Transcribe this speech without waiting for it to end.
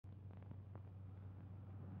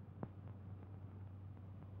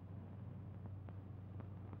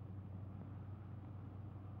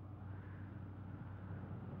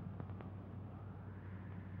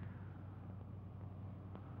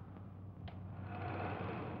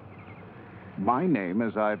My name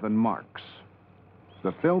is Ivan Marx.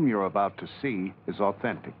 The film you're about to see is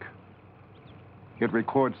authentic. It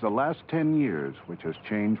records the last 10 years, which has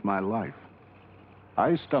changed my life.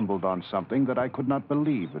 I stumbled on something that I could not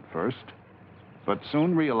believe at first, but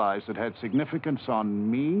soon realized it had significance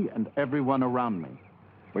on me and everyone around me,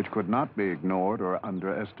 which could not be ignored or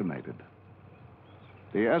underestimated.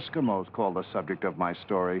 The Eskimos call the subject of my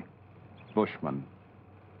story Bushman.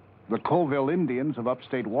 The Colville Indians of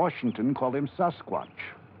upstate Washington call him Sasquatch.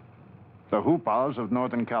 The Hoopas of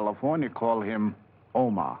Northern California call him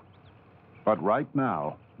Oma. But right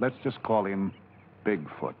now, let's just call him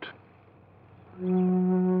Bigfoot.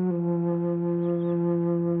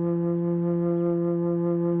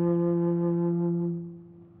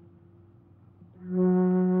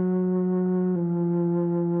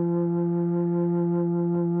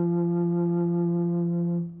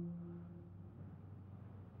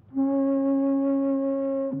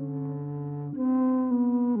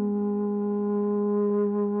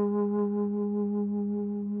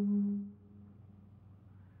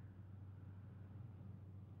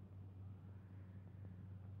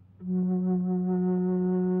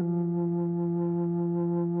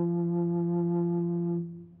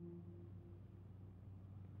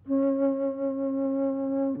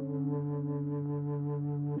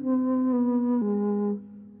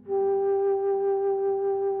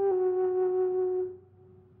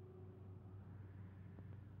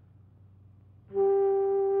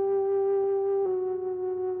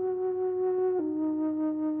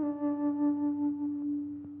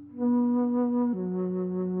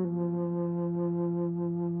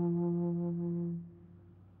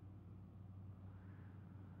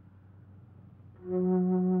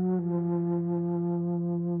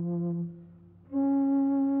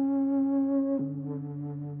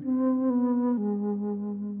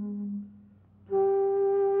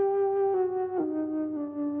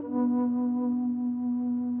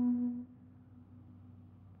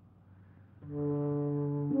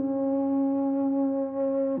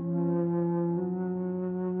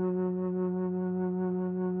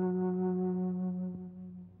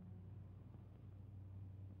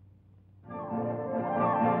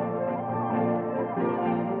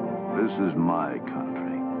 This is my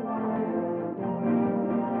country.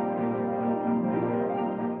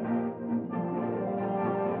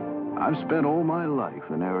 I've spent all my life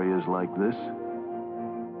in areas like this,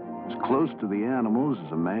 as close to the animals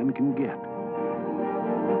as a man can get.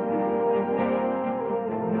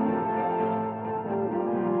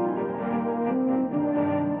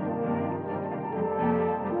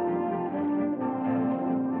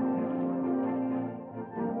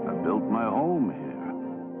 I built my home here.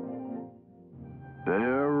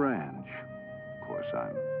 Bear Ranch. Of course,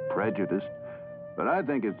 I'm prejudiced, but I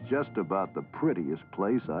think it's just about the prettiest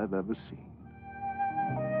place I've ever seen.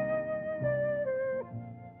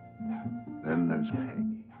 Then there's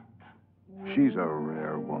Peggy. She's a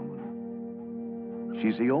rare woman.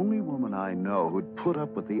 She's the only woman I know who'd put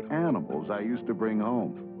up with the animals I used to bring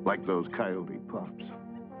home, like those coyote pups,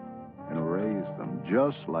 and raise them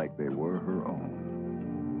just like they were her own.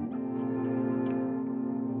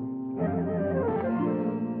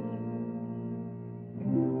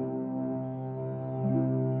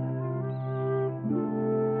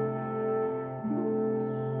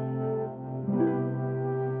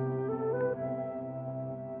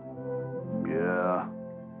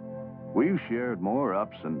 We've shared more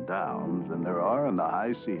ups and downs than there are in the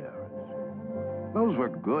high Sierras. Those were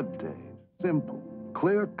good days, simple,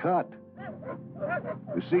 clear cut.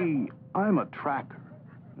 You see, I'm a tracker,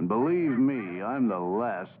 and believe me, I'm the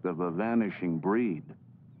last of a vanishing breed.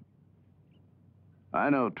 I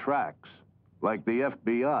know tracks, like the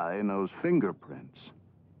FBI knows fingerprints.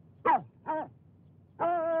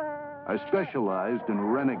 I specialized in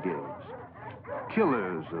renegades,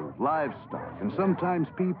 killers of livestock, and sometimes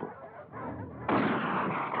people.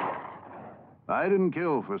 I didn't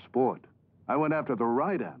kill for sport. I went after the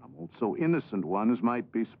right animals so innocent ones might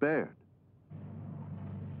be spared.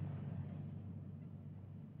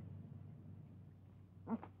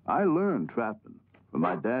 I learned trapping from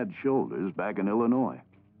my dad's shoulders back in Illinois.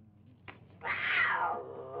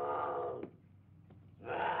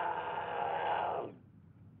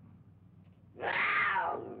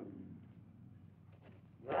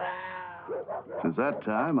 Since that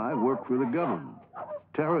time, I've worked for the government,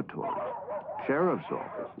 territory, sheriff's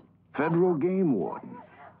office, federal game warden.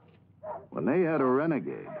 When they had a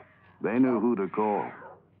renegade, they knew who to call.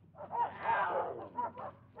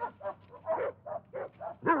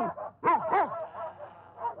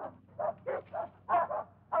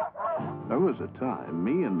 The was a time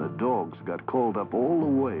me and the dogs got called up all the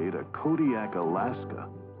way to Kodiak, Alaska.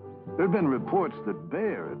 There'd been reports that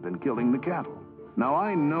Bear had been killing the cattle. Now,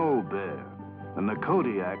 I know Bear, and the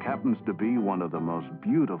Kodiak happens to be one of the most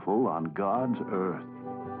beautiful on God's earth.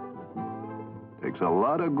 Takes a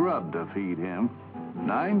lot of grub to feed him.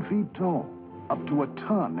 9 feet tall, up to a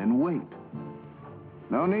ton in weight.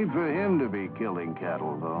 No need for him to be killing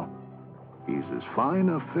cattle, though. He's as fine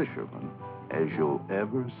a fisherman as you'll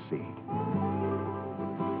ever see.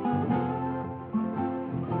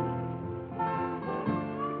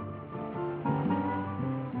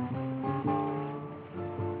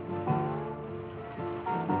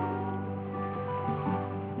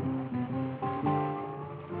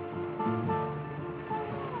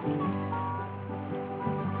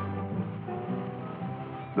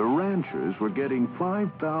 The ranchers were getting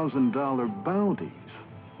 $5,000 bounties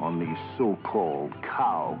on these so-called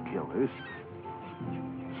cow killers.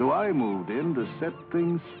 So I moved in to set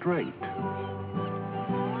things straight.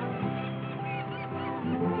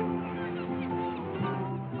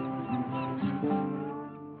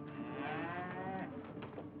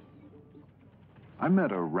 I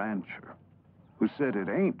met a rancher who said it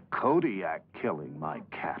ain't Kodiak killing my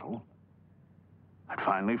cattle. I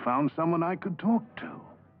finally found someone I could talk to.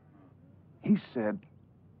 He said,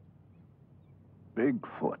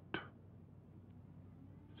 Bigfoot.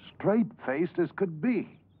 Straight-faced as could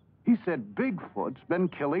be. He said Bigfoot's been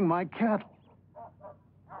killing my cattle.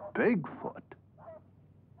 Bigfoot?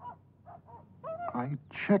 I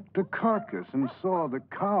checked the carcass and saw the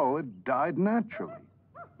cow had died naturally.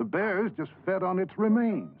 The bears just fed on its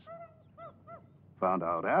remains. Found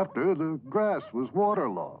out after the grass was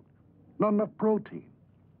waterlogged. Not enough protein.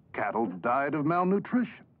 Cattle died of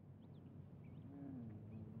malnutrition.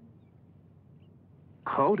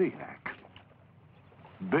 Kodiak?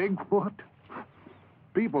 Bigfoot?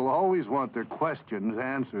 People always want their questions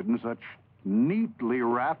answered in such neatly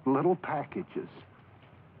wrapped little packages.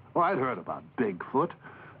 Well, I'd heard about Bigfoot.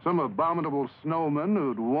 Some abominable snowman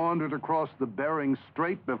who'd wandered across the Bering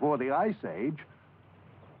Strait before the Ice Age.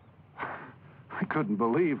 I couldn't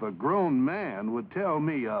believe a grown man would tell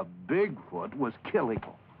me a Bigfoot was killing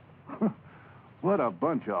him. What a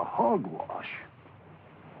bunch of hogwash.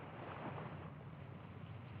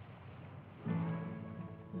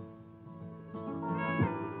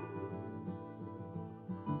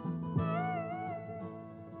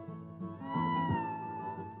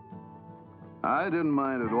 I didn't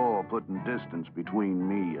mind at all putting distance between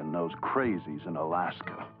me and those crazies in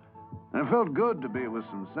Alaska. And it felt good to be with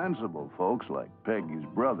some sensible folks like Peggy's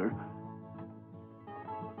brother.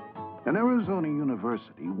 And Arizona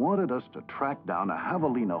University wanted us to track down a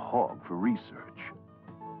javelina hog for research.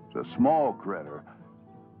 It's a small critter,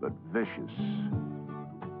 but vicious.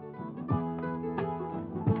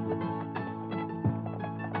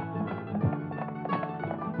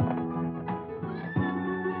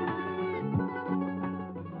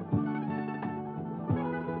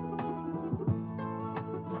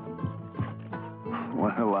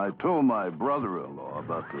 Well, I told my brother-in-law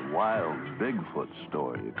about the wild Bigfoot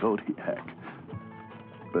story at Kodiak,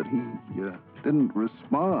 but he didn't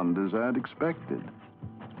respond as I'd expected.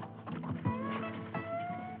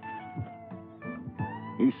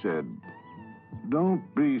 He said, "Don't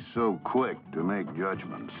be so quick to make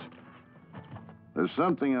judgments. There's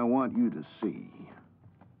something I want you to see."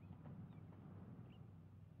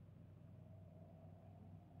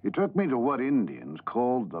 He took me to what Indians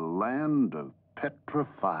called the land of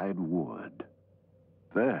petrified wood.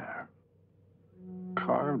 There,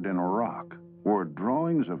 carved in rock, were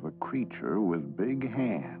drawings of a creature with big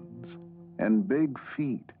hands and big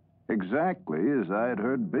feet, exactly as I had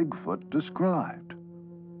heard Bigfoot described.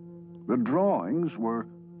 The drawings were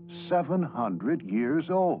 700 years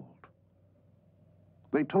old.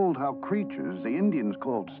 They told how creatures the Indians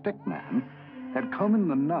called stickmen had come in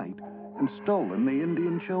the night and stolen the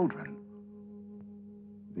Indian children.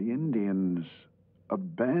 The Indians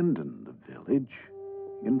abandoned the village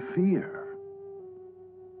in fear.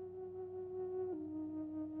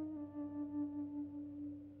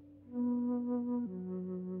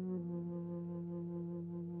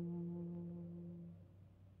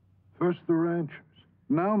 First the ranchers,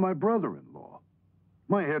 now my brother-in-law.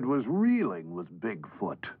 My head was reeling with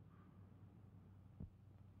Bigfoot.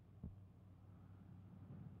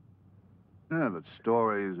 But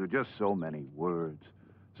stories are just so many words.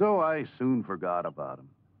 So I soon forgot about him,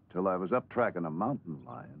 till I was up tracking a mountain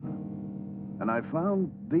lion. And I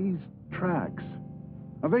found these tracks.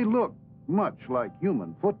 Now, they look much like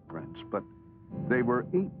human footprints, but they were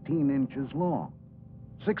 18 inches long,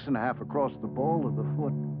 6.5 across the ball of the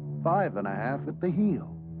foot, 5.5 at the heel.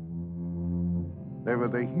 They were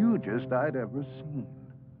the hugest I'd ever seen.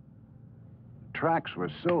 The tracks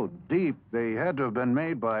were so deep, they had to have been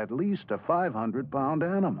made by at least a 500-pound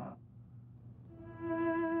animal.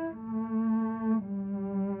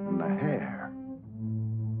 And the hair,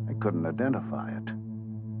 I couldn't identify it.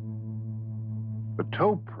 The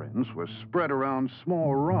toe prints were spread around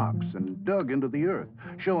small rocks and dug into the earth,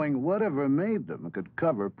 showing whatever made them could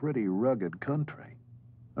cover pretty rugged country.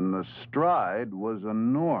 And the stride was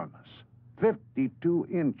enormous, 52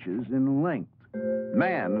 inches in length.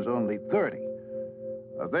 Man's only 30.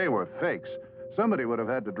 They were fakes. Somebody would have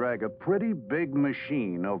had to drag a pretty big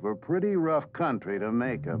machine over pretty rough country to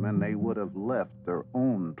make them, and they would have left their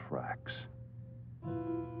own tracks.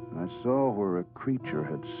 I saw where a creature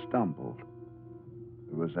had stumbled.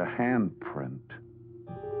 There was a handprint,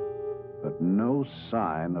 but no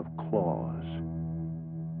sign of claws.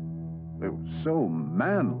 They were so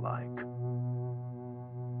manlike.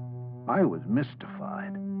 I was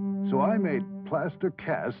mystified, so I made plaster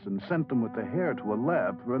casts and sent them with the hair to a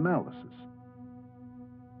lab for analysis.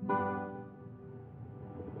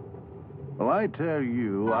 Well, I tell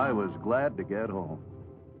you, I was glad to get home.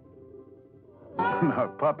 Our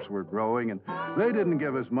pups were growing, and they didn't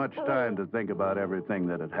give us much time to think about everything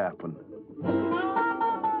that had happened.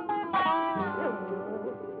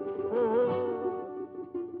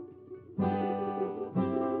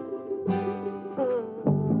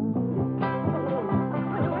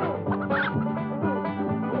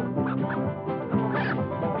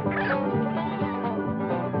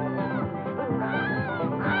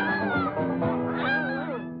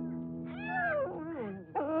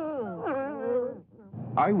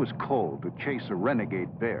 I was called to chase a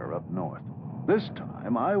renegade bear up north. This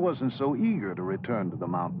time, I wasn't so eager to return to the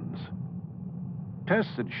mountains.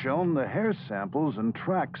 Tests had shown the hair samples and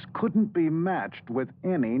tracks couldn't be matched with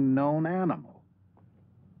any known animal.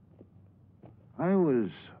 I was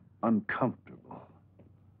uncomfortable.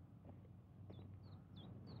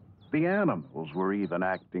 The animals were even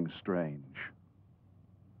acting strange.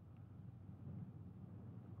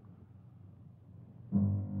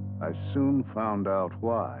 I soon found out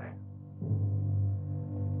why.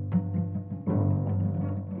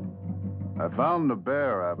 I found the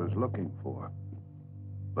bear I was looking for,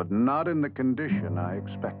 but not in the condition I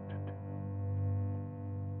expected.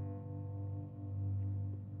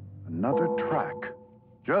 Another track,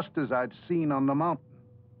 just as I'd seen on the mountain.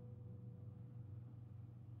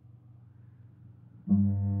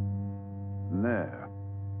 And there,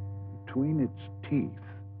 between its teeth,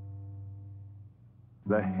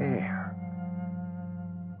 the hair.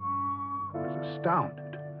 I was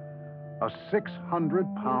astounded. A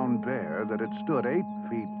 600-pound bear that had stood 8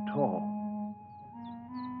 feet tall,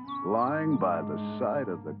 lying by the side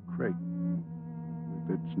of the creek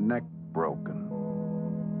with its neck broken.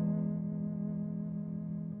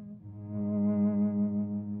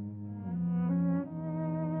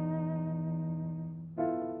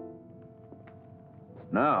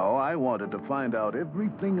 Now, I wanted to find out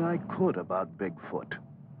everything I could about Bigfoot.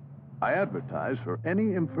 I advertised for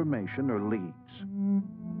any information or leads.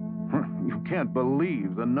 You can't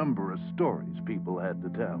believe the number of stories people had to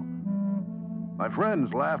tell. My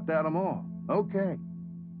friends laughed at them all. Okay,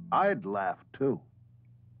 I'd laugh too.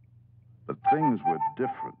 But things were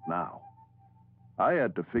different now. I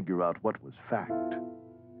had to figure out what was fact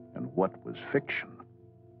and what was fiction.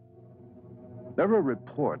 There were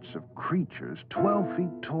reports of creatures 12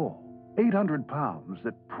 feet tall, 800 pounds,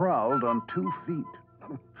 that prowled on 2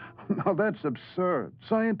 feet. Now that's absurd,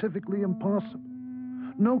 scientifically impossible.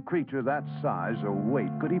 No creature that size or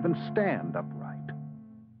weight could even stand upright.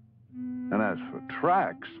 And as for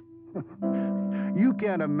tracks, you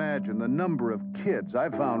can't imagine the number of kids I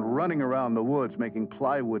found running around the woods making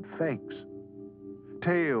plywood fakes.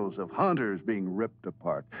 Tales of hunters being ripped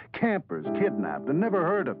apart, campers kidnapped and never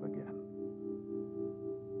heard of again.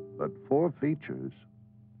 But 4 features,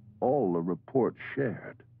 all the reports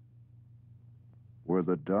shared, were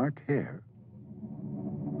the dark hair,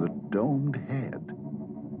 the domed head,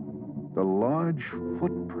 the large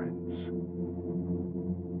footprints,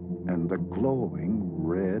 and the glowing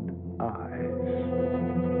red eyes.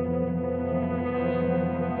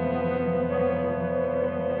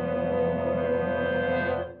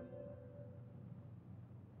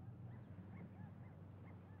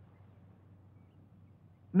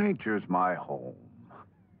 Nature's my home.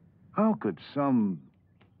 How could some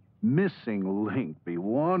missing link be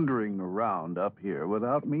wandering around up here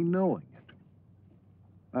without me knowing it?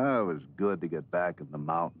 It was good to get back in the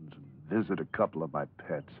mountains and visit a couple of my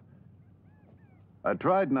pets. I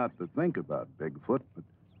tried not to think about Bigfoot, but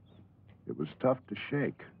it was tough to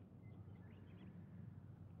shake.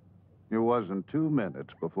 It wasn't 2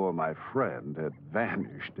 minutes before my friend had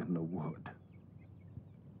vanished in the wood.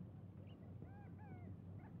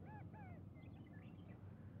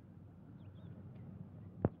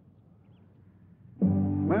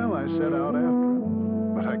 Well, I set out after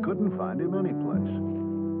him, but I couldn't find him anyplace.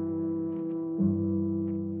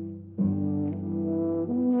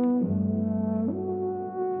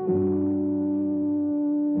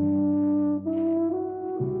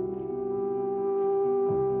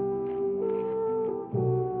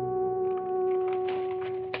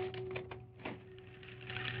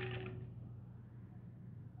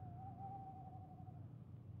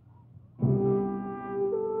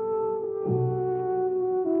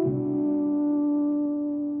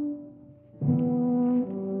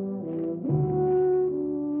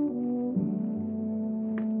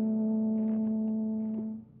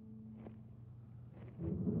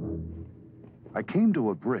 I came to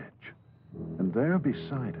a bridge, and there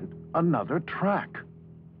beside it, another track.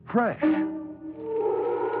 Fresh. My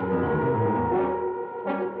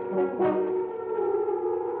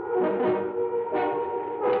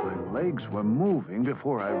legs were moving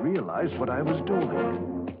before I realized what I was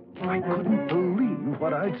doing. I couldn't believe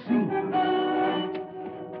what I'd seen.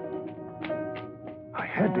 I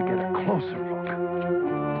had to get a closer look.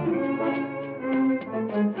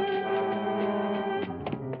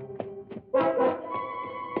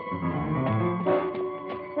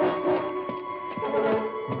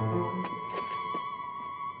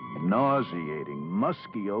 Nauseating,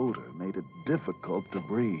 musky odor made it difficult to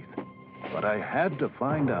breathe. But I had to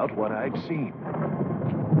find out what I'd seen.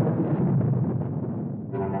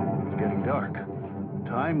 It was getting dark.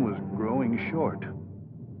 Time was growing short.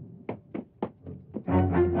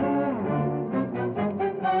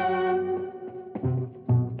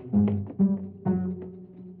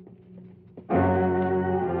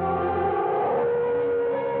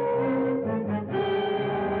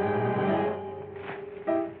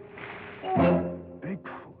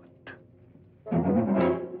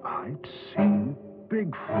 I'd seen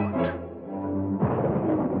Bigfoot.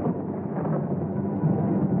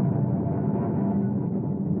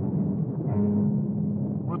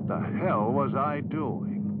 What the hell was I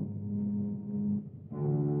doing?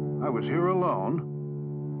 I was here alone,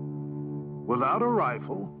 without a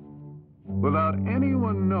rifle, without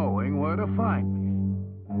anyone knowing where to find me.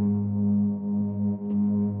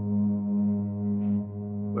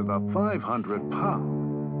 With a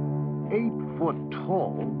 500-pound,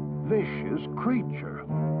 8-foot-tall, vicious creature.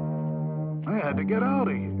 I had to get out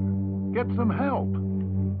of here, get some help.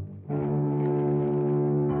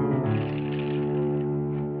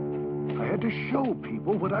 I had to show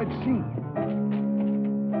people what I'd seen.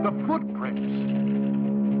 The footprints.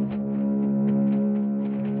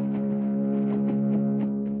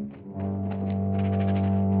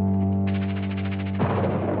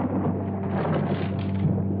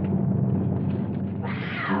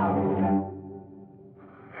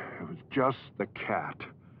 Just the cat.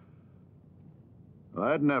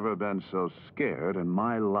 I'd never been so scared in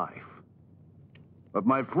my life. But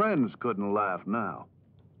my friends couldn't laugh now.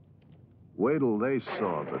 Wait till they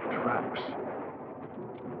saw the tracks.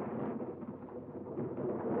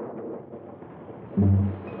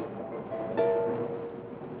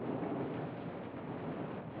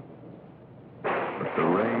 But the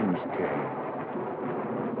rains came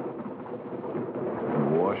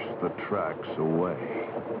and washed the tracks away.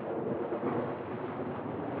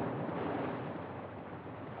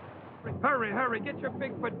 Hurry, hurry, get your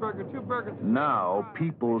Bigfoot burger, 2 burgers. Now,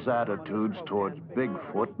 people's attitudes towards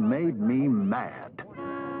Bigfoot made me mad.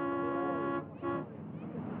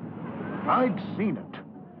 I'd seen it.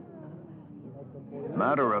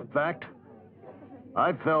 Matter of fact,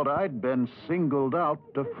 I felt I'd been singled out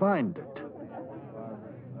to find it.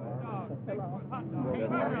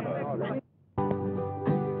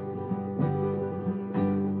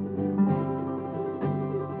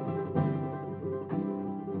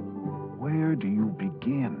 Where do you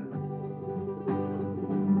begin?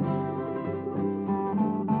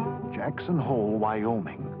 Jackson Hole,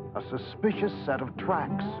 Wyoming. A suspicious set of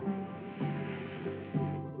tracks.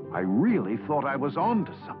 I really thought I was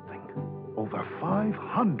onto something. Over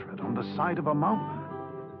 500 on the side of a mountain.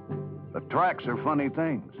 The tracks are funny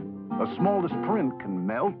things. The smallest print can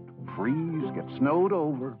melt, freeze, get snowed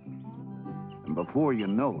over. And before you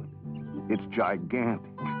know it, it's gigantic.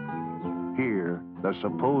 Here, the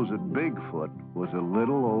supposed Bigfoot was a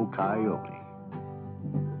little old coyote.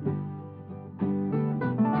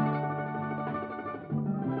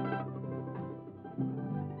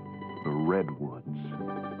 The redwoods,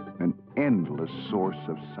 an endless source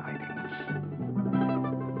of sightings.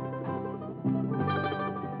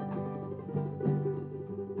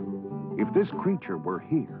 If this creature were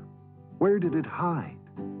here, where did it hide?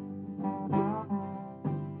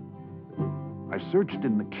 I searched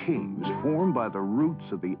in the caves formed by the roots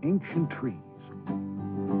of the ancient trees.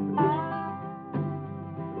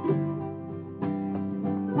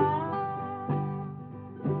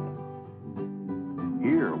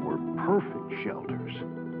 Here were perfect shelters,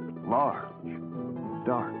 large,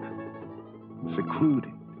 dark,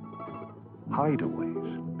 secluded,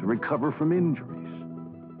 hideaways to recover from injuries.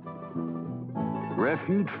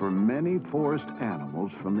 Refuge for many forest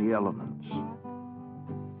animals from the elements.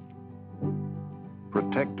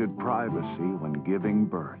 Protected privacy when giving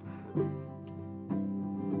birth.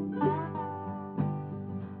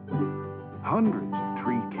 Hundreds of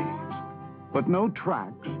tree caves, but no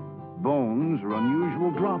tracks, bones, or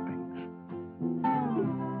unusual droppings.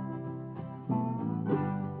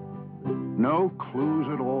 No clues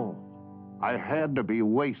at all. I had to be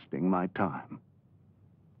wasting my time.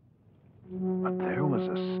 But there was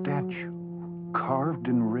a statue carved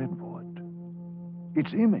in redwood.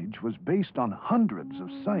 Its image was based on hundreds of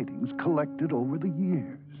sightings collected over the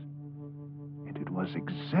years. And it was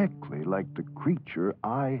exactly like the creature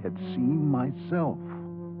I had seen myself.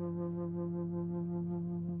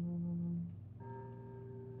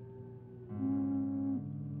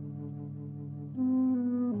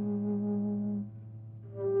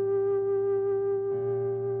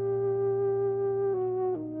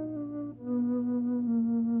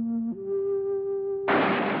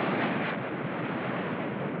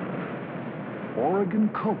 Oregon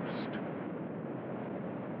coast.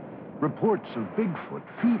 Reports of Bigfoot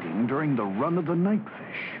feeding during the run of the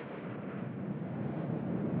nightfish.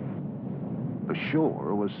 The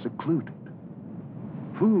shore was secluded.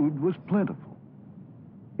 Food was plentiful.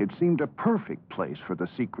 It seemed a perfect place for the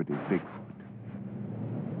secretive Bigfoot.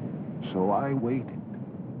 So I waited.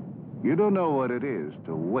 You don't know what it is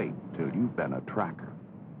to wait till you've been a tracker.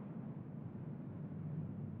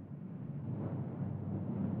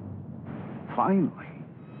 Finally,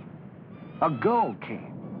 a gull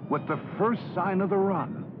came with the first sign of the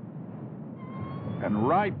run. And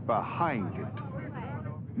right behind it,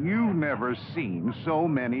 you've never seen so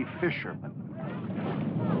many fishermen.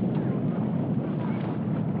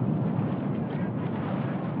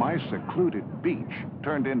 My secluded beach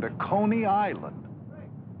turned into Coney Island.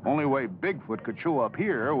 Only way Bigfoot could show up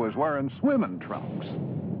here was wearing swimming trunks.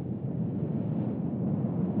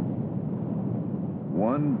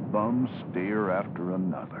 One bum steer after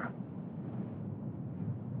another.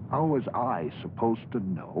 How was I supposed to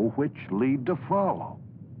know which lead to follow?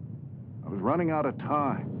 I was running out of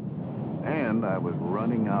time, and I was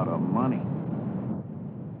running out of money.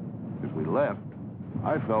 As we left,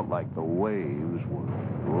 I felt like the waves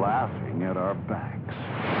were laughing at our backs.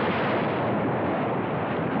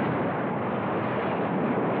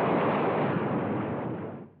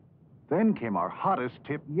 Then came our hottest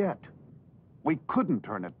tip yet. We couldn't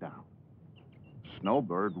turn it down.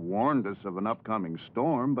 Snowbird warned us of an upcoming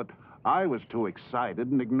storm, but I was too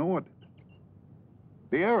excited and ignored it.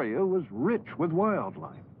 The area was rich with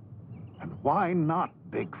wildlife. And why not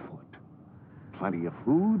Bigfoot? Plenty of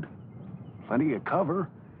food, plenty of cover.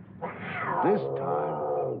 This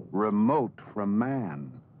time, remote from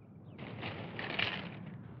man.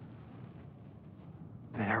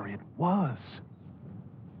 There it was.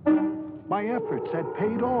 My efforts had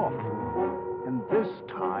paid off. And this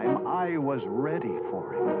time, I was ready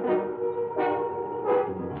for it.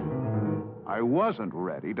 I wasn't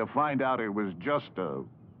ready to find out it was just a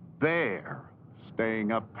bear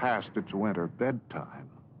staying up past its winter bedtime.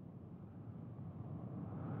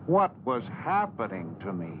 What was happening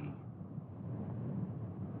to me?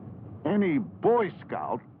 Any Boy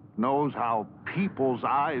Scout knows how people's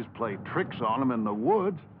eyes play tricks on them in the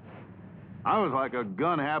woods. I was like a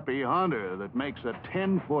gun-happy hunter that makes a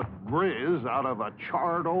 10-foot grizz out of a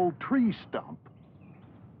charred old tree stump.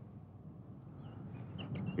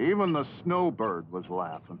 Even the snowbird was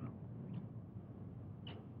laughing.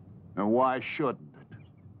 And why shouldn't it?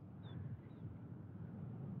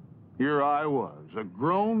 Here I was, a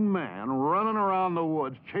grown man running around the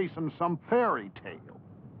woods chasing some fairy tale.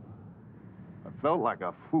 I felt like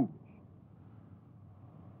a fool.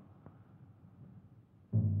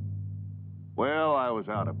 Well, I was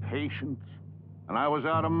out of patience, and I was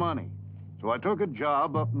out of money. So I took a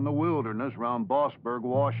job up in the wilderness around Bossburg,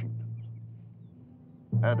 Washington.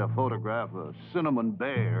 Had to photograph a cinnamon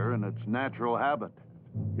bear in its natural habitat.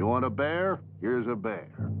 You want a bear? Here's a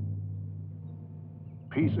bear.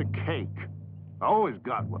 Piece of cake. I always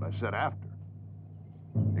got what I said after.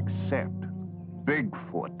 Except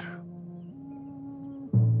Bigfoot.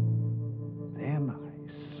 Then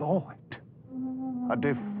I saw it. a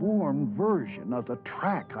deformed version of the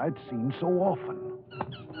track I'd seen so often.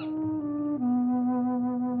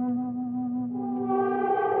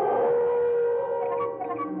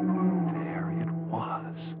 There it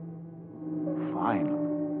was. Finally,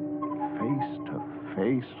 face to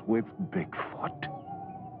face with Bigfoot.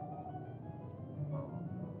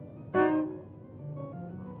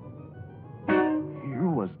 Here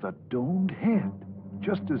was the domed head,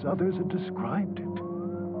 just as others had described it.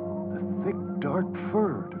 The thick, dark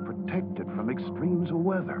fur to protect it from extremes of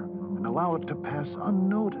weather and allow it to pass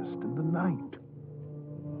unnoticed in the night.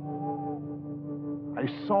 I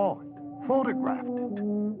saw it, photographed it.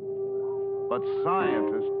 But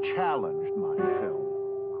scientists challenged my film.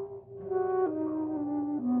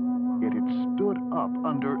 Yet it stood up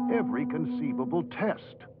under every conceivable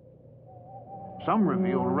test. Some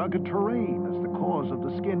revealed rugged terrain as the cause of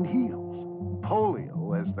the skinned heels,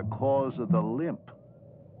 polio as the cause of the limp.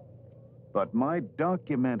 But my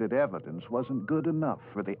documented evidence wasn't good enough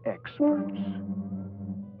for the experts.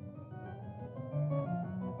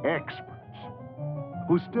 Experts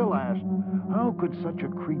who still asked, how could such a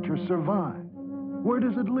creature survive? Where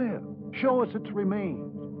does it live? Show us its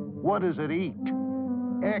remains. What does it eat?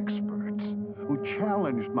 Experts who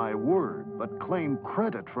challenged my word but claimed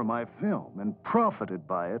credit for my film and profited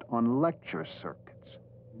by it on lecture circuits.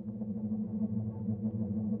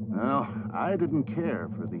 Well, I didn't care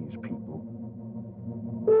for these people.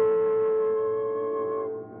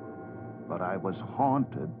 But I was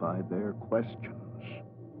haunted by their questions.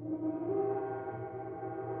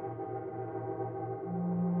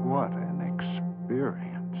 What an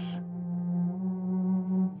experience.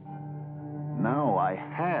 Now I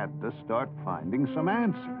had to start finding some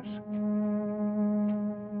answers.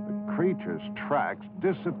 The creature's tracks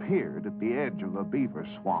disappeared at the edge of a beaver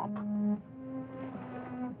swamp.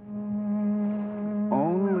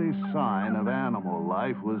 Only sign of animal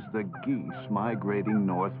life was the geese migrating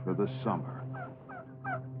north for the summer.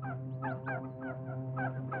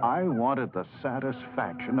 I wanted the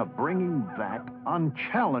satisfaction of bringing back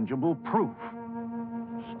unchallengeable proof.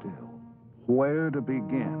 Still, where to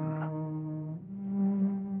begin?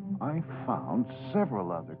 I found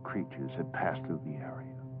several other creatures had passed through the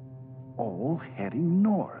area, all heading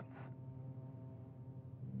north.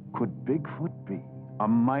 Could Bigfoot be a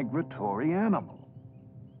migratory animal?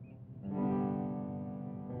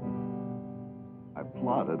 I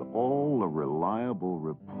plotted all the reliable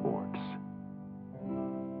reports.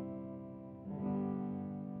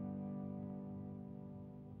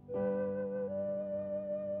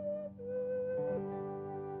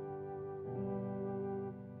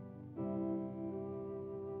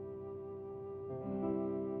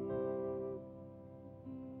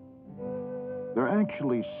 There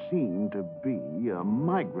actually seemed to be a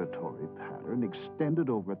migratory pattern extended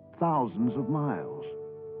over thousands of miles.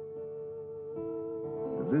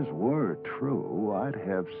 If this were true, I'd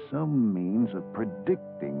have some means of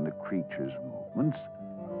predicting the creature's movements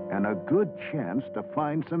and a good chance to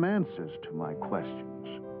find some answers to my questions.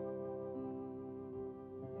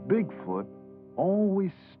 Bigfoot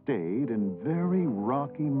always stayed in very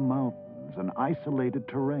rocky mountains and isolated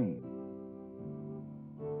terrain.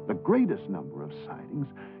 The greatest number of sightings,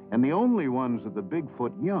 and the only ones of the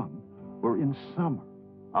Bigfoot young, were in summer,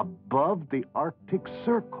 above the Arctic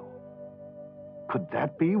Circle. Could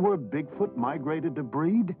that be where Bigfoot migrated to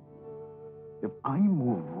breed? If I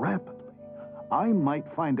move rapidly, I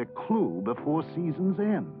might find a clue before season's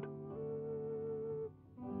end.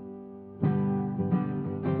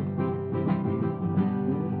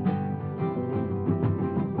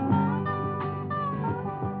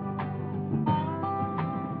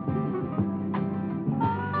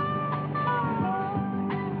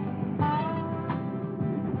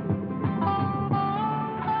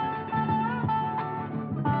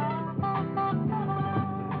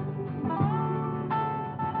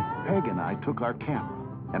 Peg and I took our camera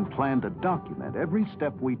and planned to document every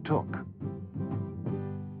step we took.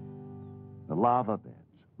 The lava beds,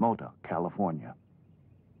 Modoc, California.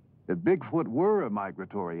 If Bigfoot were a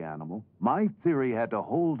migratory animal, my theory had to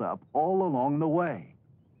hold up all along the way.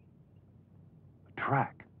 A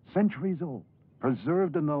track, centuries old,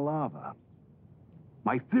 preserved in the lava.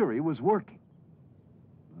 My theory was working.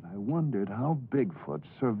 But I wondered how Bigfoot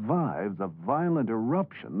survived the violent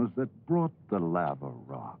eruptions that brought the lava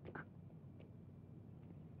rock.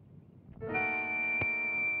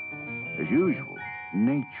 As usual,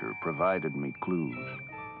 nature provided me clues.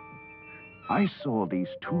 I saw these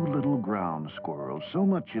two little ground squirrels so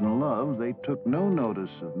much in love they took no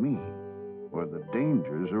notice of me or the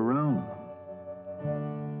dangers around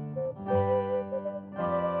them.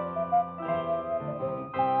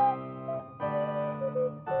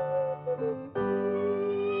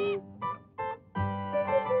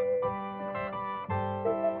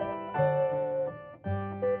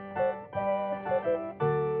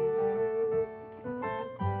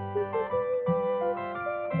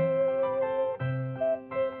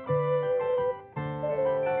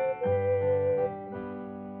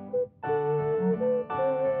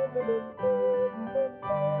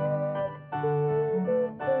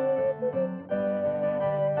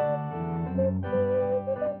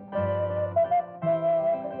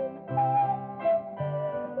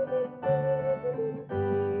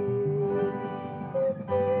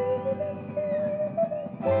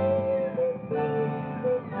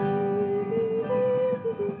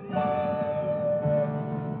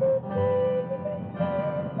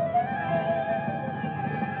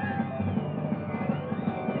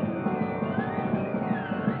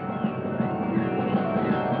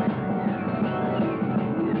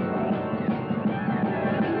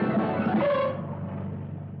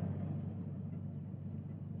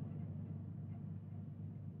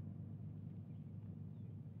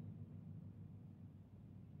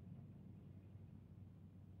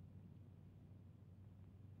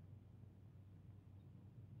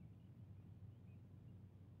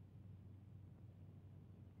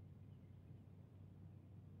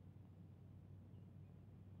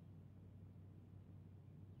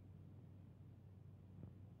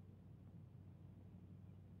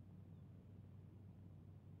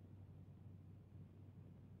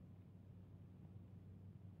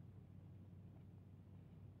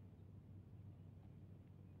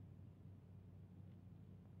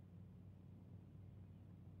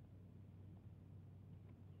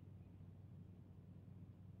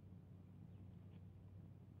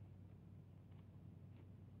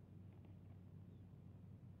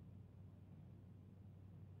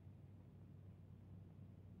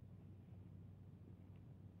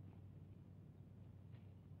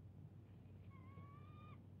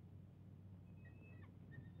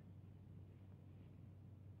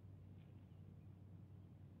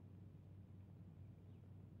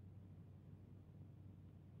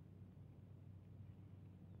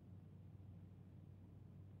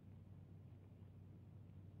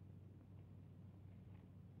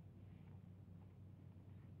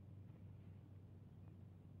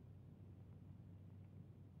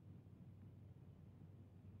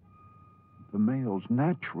 the male's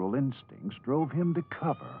natural instincts drove him to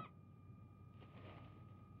cover.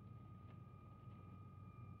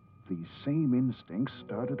 These same instincts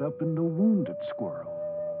started up in the wounded squirrel.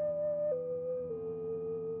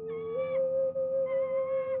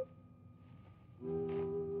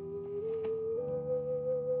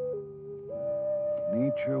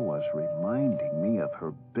 Nature was reminding me of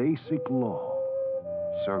her basic law,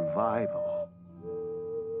 survival.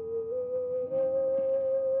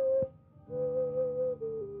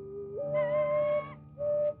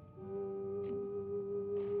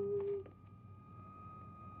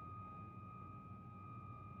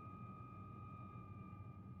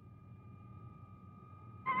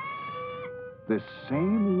 This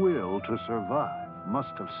same will to survive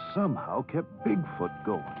must have somehow kept Bigfoot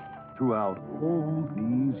going throughout all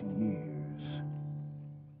these years.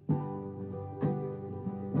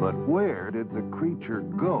 But where did the creature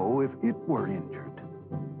go if it were injured?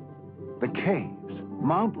 The caves,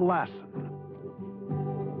 Mount Lassen.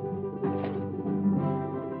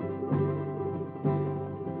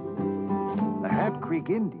 The Hat Creek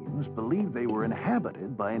Indians believed they were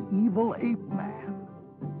inhabited by an evil ape man.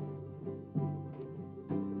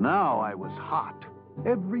 Now I was hot.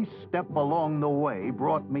 Every step along the way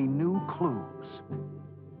brought me new clues.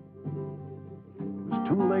 It was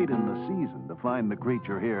too late in the season to find the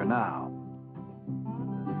creature here now.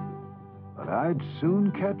 But I'd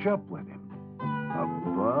soon catch up with him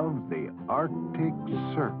above the Arctic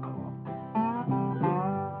Circle.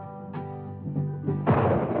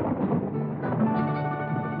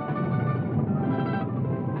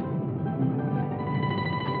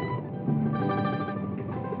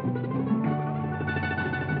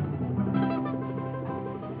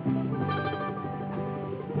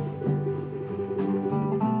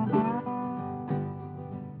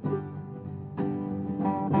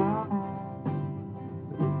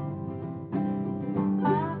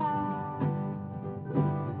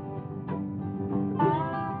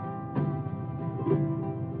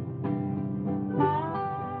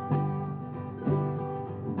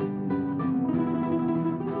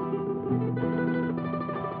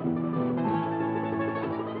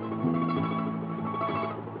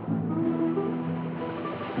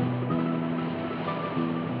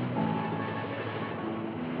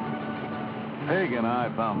 Peg and I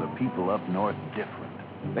found the people up north different.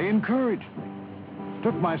 They encouraged me,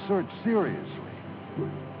 took my search seriously.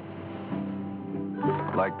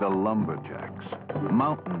 Like the lumberjacks,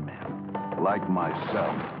 mountain men, like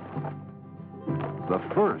myself. The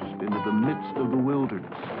first into the midst of the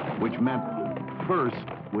wilderness, which meant first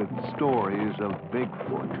with stories of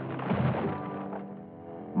Bigfoot.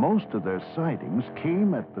 Most of their sightings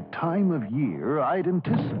came at the time of year I'd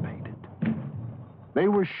anticipated. They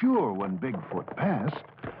were sure when Bigfoot passed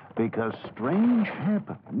because strange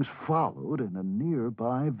happenings followed in a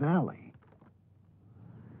nearby valley.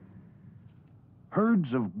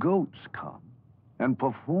 Herds of goats come and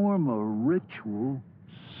perform a ritual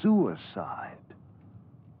suicide.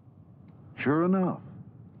 Sure enough,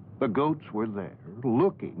 the goats were there,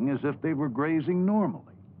 looking as if they were grazing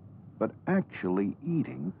normally, but actually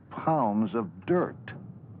eating pounds of dirt.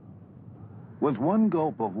 With one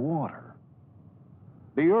gulp of water,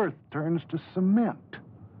 the earth turns to cement,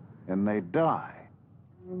 and they die,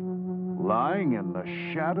 lying in the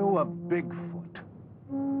shadow of Bigfoot,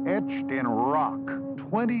 etched in rock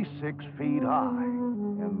 26 feet high,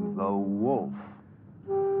 and the wolf,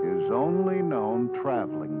 his only known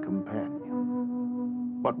traveling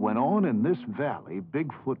companion. What went on in this valley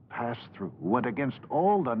Bigfoot passed through went against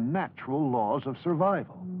all the natural laws of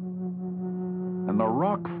survival. And the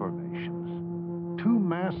rock formations, too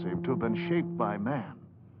massive to have been shaped by man,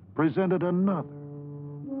 presented another,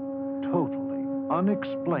 totally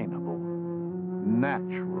unexplainable,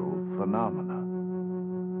 natural phenomena.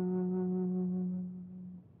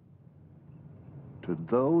 To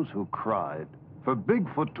those who cried, for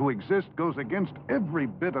Bigfoot to exist goes against every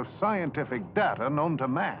bit of scientific data known to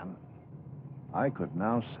man, I could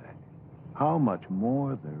now say how much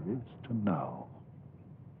more there is to know.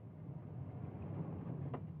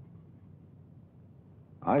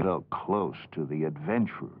 I felt close to the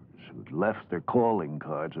adventurers who'd left their calling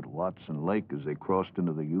cards at Watson Lake as they crossed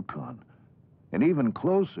into the Yukon, and even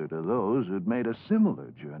closer to those who'd made a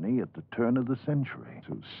similar journey at the turn of the century,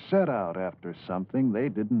 who set out after something they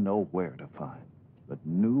didn't know where to find, but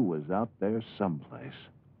knew was out there someplace.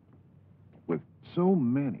 With so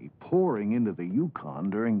many pouring into the Yukon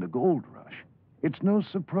during the gold rush, it's no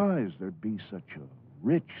surprise there'd be such a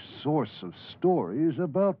rich source of stories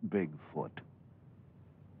about Bigfoot.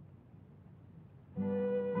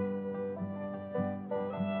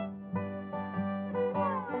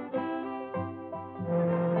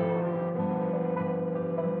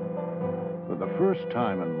 the first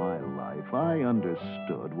time in my life, I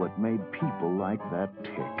understood what made people like that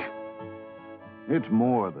tick. It's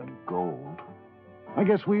more than gold. I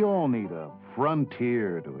guess we all need a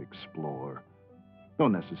frontier to explore.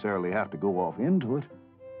 Don't necessarily have to go off into it.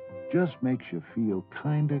 Just makes you feel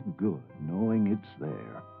kind of good knowing it's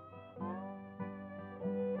there.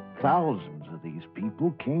 Thousands of these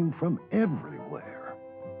people came from everywhere.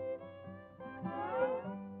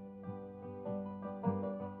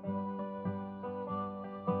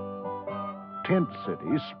 Tent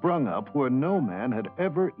cities sprung up where no man had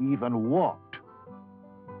ever even walked.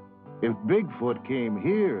 If Bigfoot came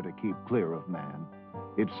here to keep clear of man,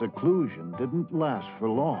 its seclusion didn't last for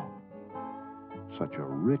long. Such a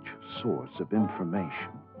rich source of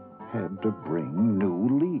information had to bring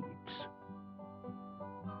new leads.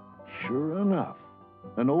 Sure enough,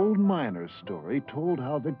 an old miner's story told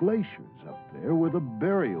how the glaciers up there were the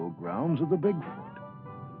burial grounds of the Bigfoot.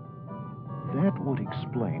 That would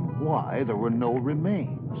explain why there were no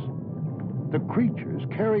remains. The creatures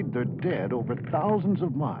carried their dead over thousands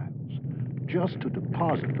of miles just to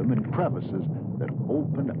deposit them in crevices that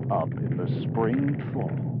opened up in the spring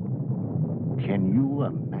fall. Can you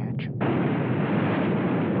imagine?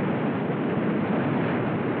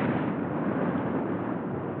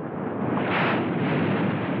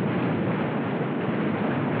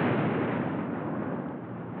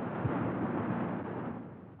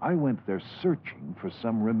 I went there searching for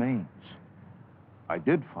some remains. I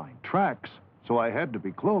did find tracks, so I had to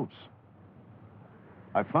be close.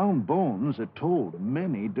 I found bones that told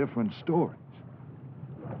many different stories,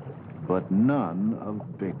 but none of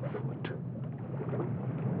Bigfoot.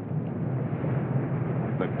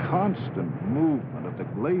 The constant movement of the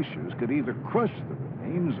glaciers could either crush the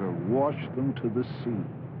remains or wash them to the sea.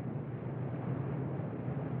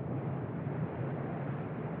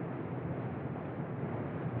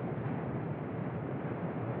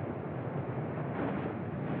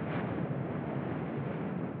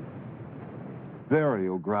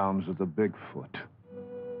 Burial grounds of the Bigfoot.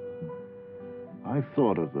 I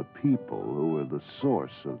thought of the people who were the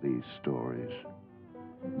source of these stories.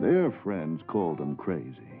 Their friends called them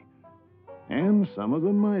crazy, and some of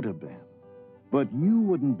them might have been. But you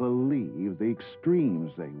wouldn't believe the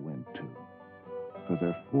extremes they went to for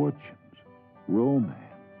their fortunes, romance,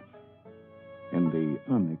 and the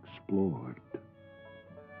unexplored.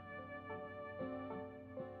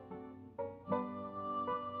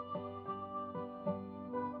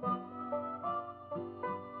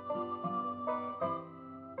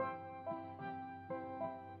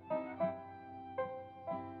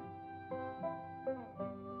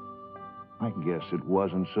 I guess it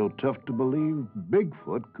wasn't so tough to believe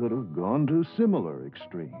Bigfoot could have gone to similar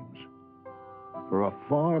extremes for a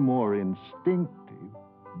far more instinctive,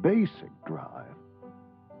 basic drive,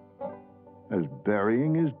 as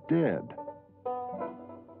burying his dead.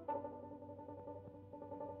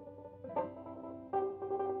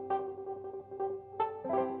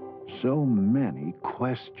 So many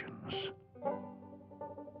questions.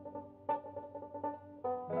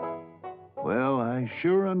 Well, I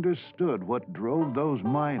sure understood what drove those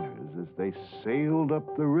miners as they sailed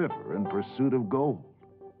up the river in pursuit of gold.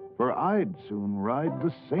 For I'd soon ride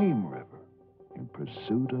the same river in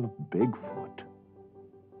pursuit of Bigfoot.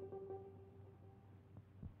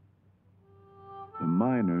 The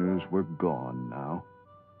miners were gone now,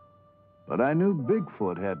 but I knew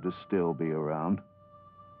Bigfoot had to still be around.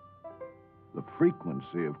 The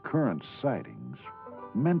frequency of current sightings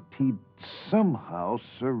meant he'd somehow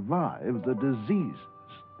survive the diseases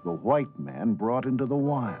the white man brought into the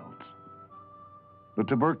wilds. The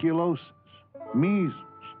tuberculosis, measles,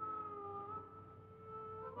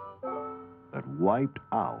 that wiped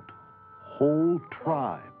out whole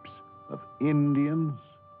tribes of Indians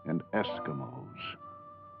and Eskimos.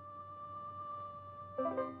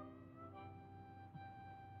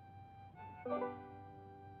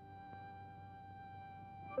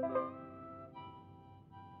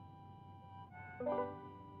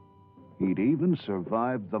 He'd even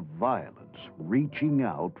survived the violence reaching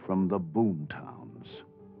out from the boomtowns.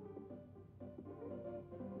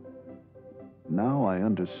 Now I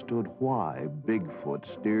understood why Bigfoot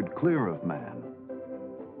steered clear of man.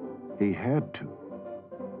 He had to,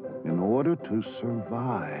 in order to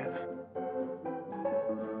survive.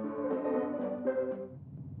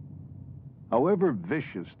 However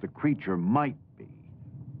vicious the creature might be,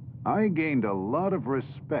 I gained a lot of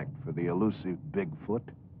respect for the elusive Bigfoot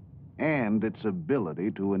and its ability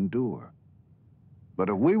to endure. But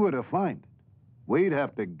if we were to find it, we'd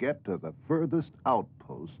have to get to the furthest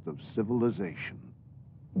outpost of civilization.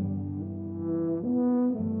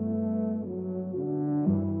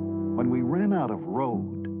 When we ran out of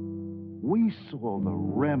road, we saw the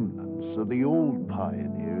remnants of the old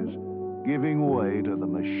pioneers giving way to the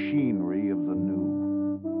machinery of the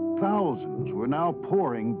new. Thousands were now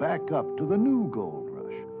pouring back up to the new gold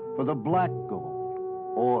rush for the black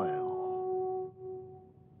gold, oil.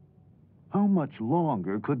 How much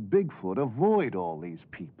longer could Bigfoot avoid all these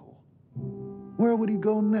people? Where would he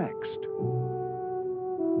go next?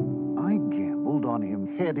 I gambled on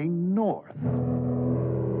him heading north.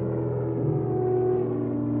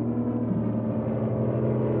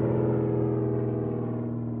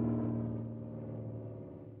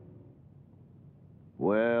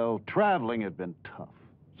 Well, traveling had been tough,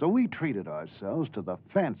 so we treated ourselves to the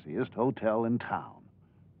fanciest hotel in town.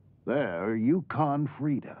 There, Yukon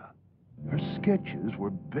Frida. Her sketches were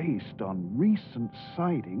based on recent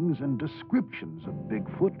sightings and descriptions of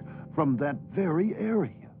Bigfoot from that very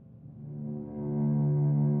area.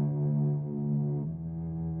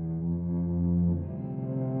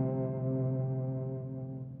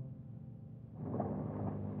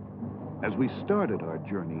 As we started our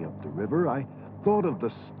journey up the river, I thought of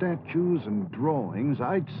the statues and drawings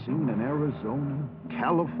I'd seen in Arizona,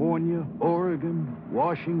 California, Oregon,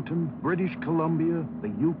 Washington, British Columbia, the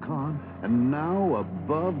Yukon, and now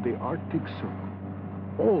above the Arctic Circle,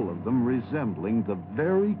 all of them resembling the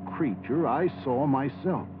very creature I saw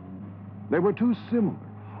myself. They were too similar,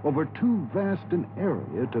 over too vast an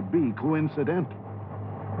area to be coincidental.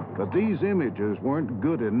 But these images weren't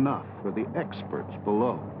good enough for the experts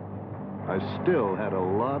below. I still had a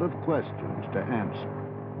lot of questions to answer.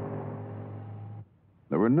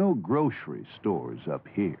 There were no grocery stores up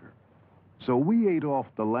here, so we ate off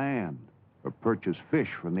the land or purchased fish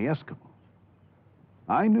from the Eskimos.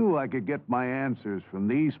 I knew I could get my answers from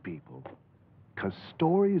these people, because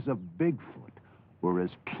stories of Bigfoot were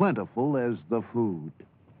as plentiful as the food.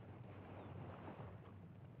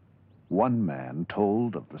 One man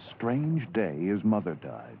told of the strange day his mother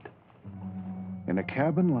died. In a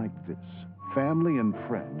cabin like this, family and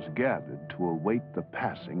friends gathered to await the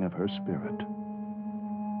passing of her spirit.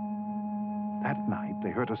 That night, they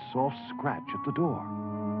heard a soft scratch at the door.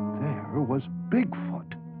 There was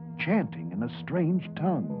Bigfoot, chanting in a strange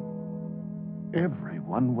tongue.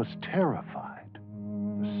 Everyone was terrified.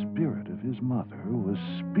 The spirit of his mother was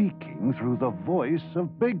speaking through the voice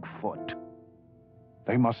of Bigfoot.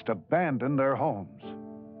 They must abandon their homes,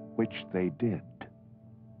 which they did.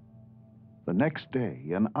 The next day,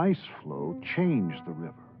 an ice floe changed the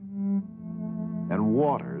river, and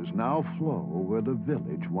waters now flow where the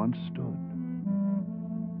village once stood.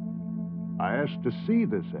 I asked to see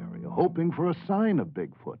this area, hoping for a sign of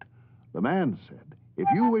Bigfoot. The man said, if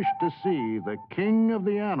you wish to see the king of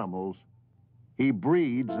the animals, he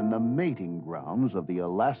breeds in the mating grounds of the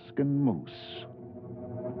Alaskan moose.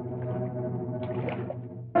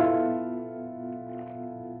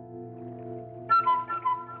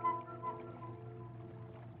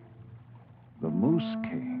 The moose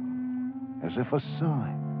came, as if a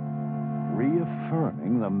sign,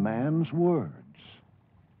 reaffirming the man's words.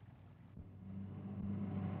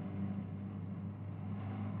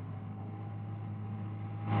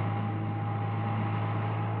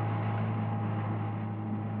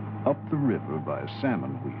 Up the river by a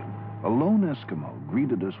salmon wheel, a lone Eskimo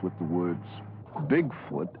greeted us with the words,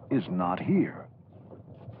 "Bigfoot is not here."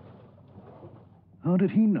 How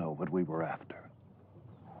did he know what we were after?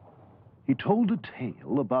 He told a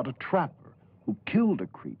tale about a trapper who killed a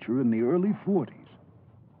creature in the early 40s,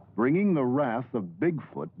 bringing the wrath of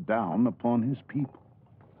Bigfoot down upon his people.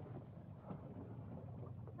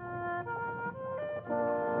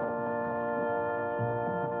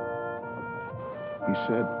 He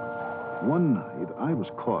said, one night I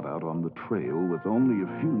was caught out on the trail with only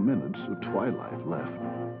a few minutes of twilight left.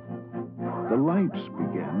 The lights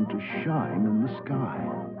began to shine in the sky.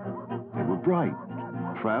 They were bright.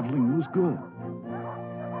 Traveling was good.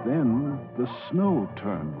 Then the snow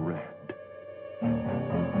turned red.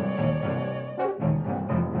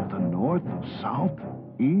 To the north, south,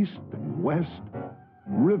 east, and west,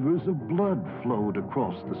 rivers of blood flowed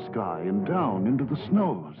across the sky and down into the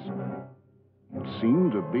snows. It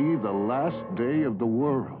seemed to be the last day of the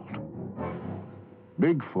world.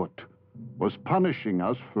 Bigfoot was punishing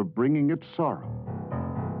us for bringing it sorrow.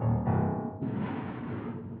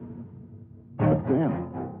 But then,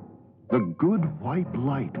 the good white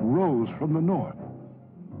light rose from the north.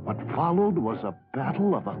 What followed was a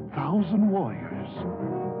battle of 1,000 warriors.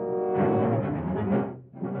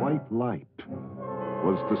 The white light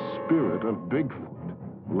was the spirit of Bigfoot,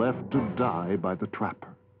 left to die by the trapper.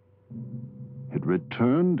 It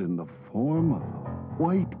returned in the form of a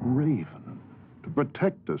white raven to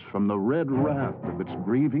protect us from the red wrath of its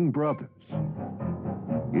grieving brothers.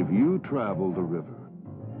 If you travel the river,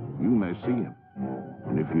 you may see him.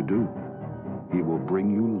 And if you do, he will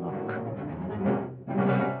bring you luck.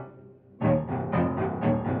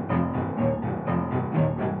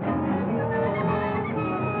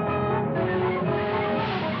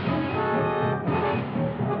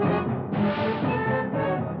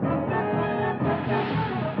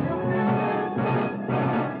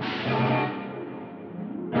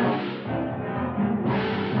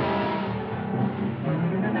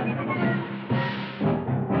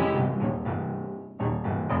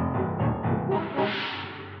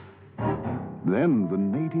 Then the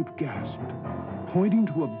native gasped, pointing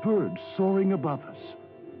to a bird soaring above us.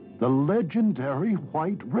 The legendary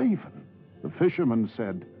white raven. The fisherman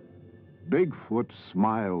said, "Bigfoot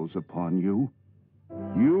smiles upon you.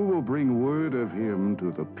 You will bring word of him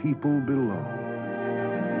to the people below."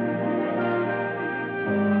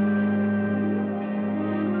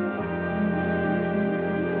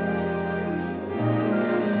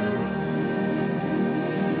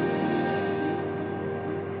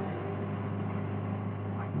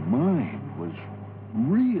 Mine was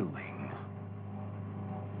reeling.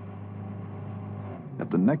 At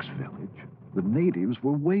the next village, the natives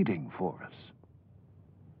were waiting for us.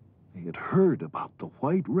 They had heard about the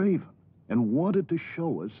white raven and wanted to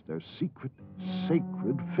show us their secret,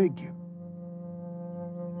 sacred figure.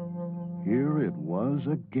 Here it was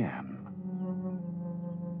again.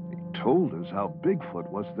 They told us how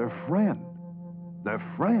Bigfoot was their friend. Their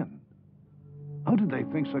friend? How did they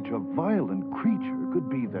think such a violent creature could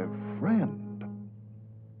be their friend?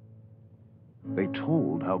 They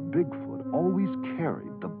told how Bigfoot always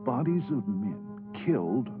carried the bodies of men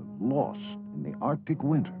killed or lost in the Arctic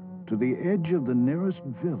winter to the edge of the nearest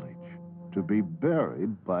village to be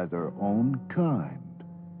buried by their own kind.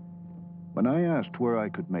 When I asked where I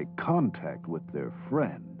could make contact with their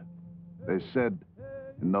friend, they said,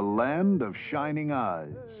 "In the land of shining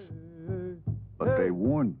eyes." But they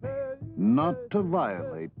warned me not to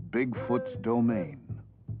violate Bigfoot's domain.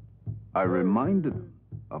 I reminded them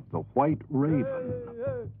of the white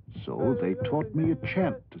raven, so they taught me a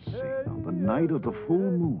chant to sing on the night of the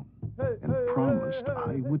full moon and promised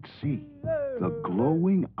I would see the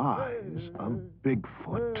glowing eyes of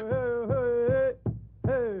Bigfoot.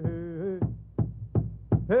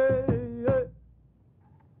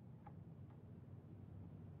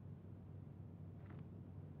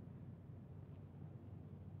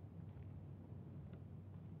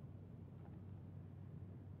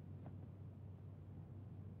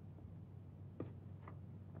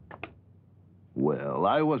 Well,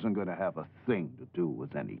 I wasn't going to have a thing to do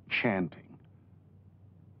with any chanting.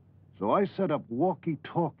 So I set up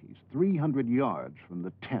walkie-talkies 300 yards from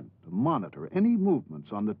the tent to monitor any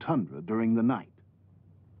movements on the tundra during the night.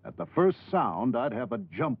 At the first sound, I'd have a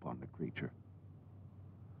jump on the creature.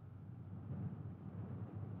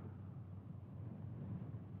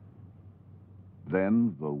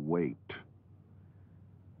 Then the wait.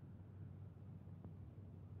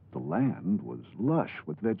 The land was lush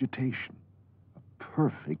with vegetation.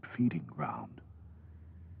 Perfect feeding ground.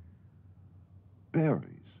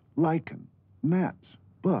 Berries, lichen, gnats,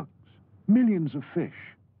 bugs, millions of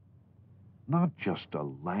fish. Not just a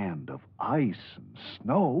land of ice and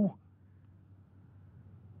snow.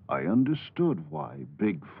 I understood why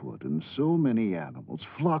Bigfoot and so many animals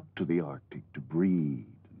flocked to the Arctic to breed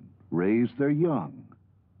and raise their young.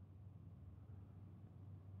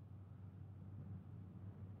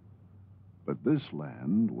 But this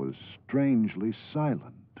land was strangely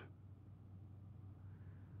silent.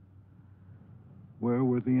 Where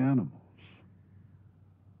were the animals?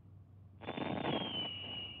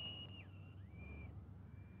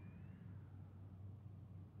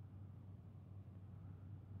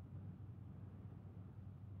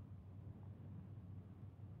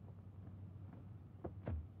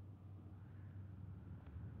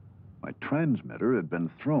 My transmitter had been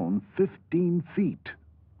thrown 15 feet.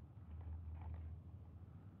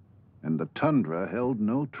 And the tundra held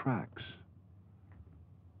no tracks.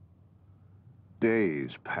 Days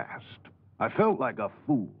passed. I felt like a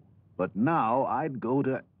fool, but now I'd go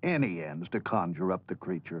to any ends to conjure up the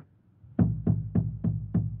creature.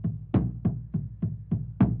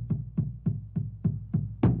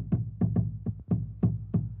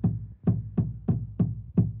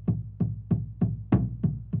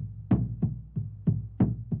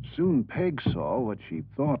 Soon Peg saw what she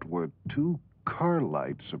thought were two car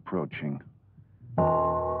lights approaching.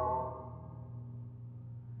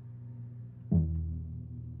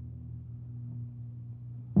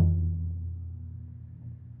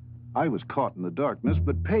 I was caught in the darkness,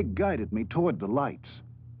 but Peg guided me toward the lights.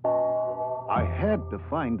 I had to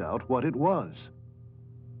find out what it was.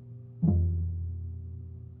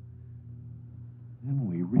 Then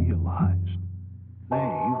we realized they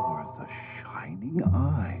were the shining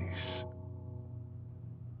eyes.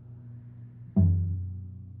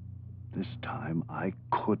 This time, I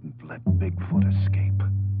couldn't let Bigfoot escape.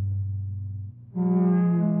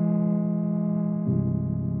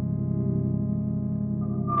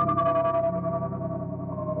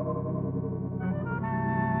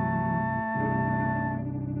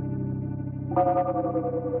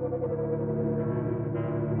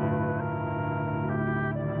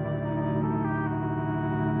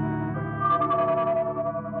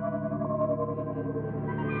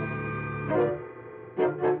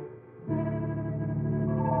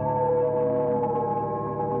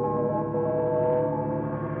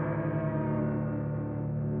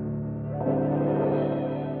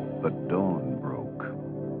 But dawn broke,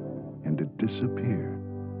 and it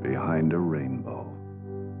disappeared behind a rainbow.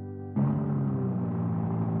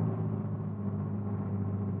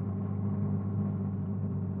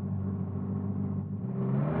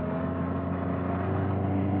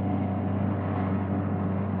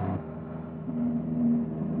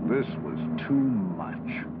 This was too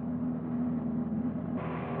much.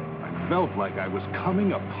 I felt like I was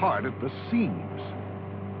coming apart at the seams.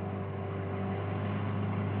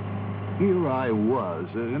 Here I was,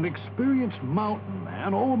 an experienced mountain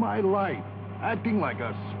man all my life, acting like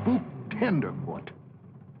a spooked tenderfoot.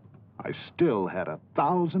 I still had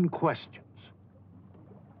 1,000 questions,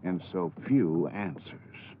 and so few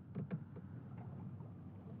answers.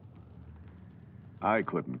 I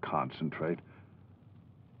couldn't concentrate.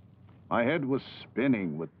 My head was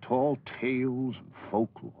spinning with tall tales and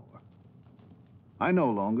folklore. I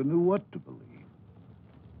no longer knew what to believe.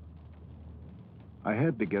 I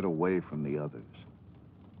had to get away from the others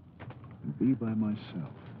and be by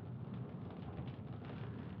myself.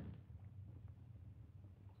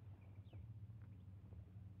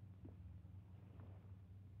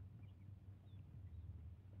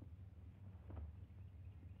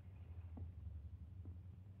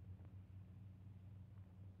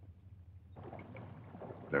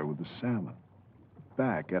 There were the salmon,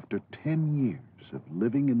 back after 10 years of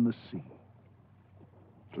living in the sea,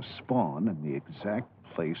 to spawn in the exact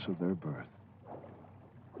place of their birth,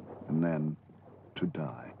 and then to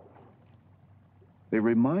die. They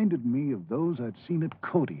reminded me of those I'd seen at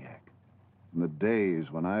Kodiak in the days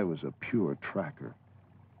when I was a pure tracker,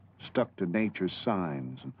 stuck to nature's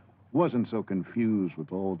signs and wasn't so confused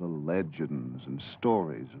with all the legends and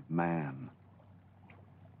stories of man.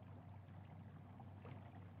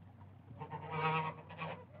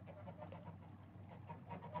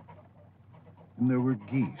 And there were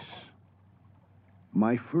geese.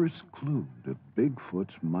 My first clue to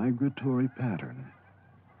Bigfoot's migratory pattern.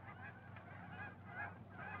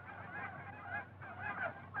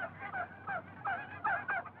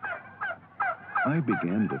 I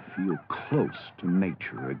began to feel close to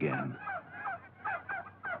nature again.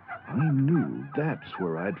 I knew that's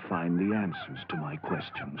where I'd find the answers to my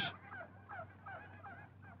questions.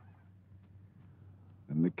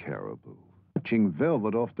 And the caribou, touching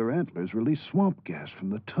velvet off their antlers, release swamp gas from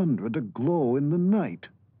the tundra to glow in the night.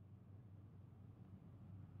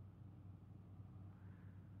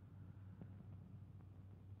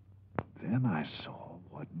 Then I saw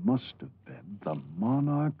what must have been the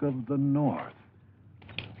monarch of the North.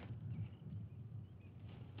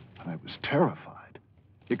 I was terrified.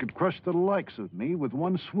 It could crush the likes of me with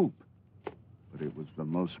one swoop. But it was the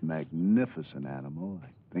most magnificent animal I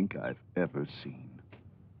think I've ever seen.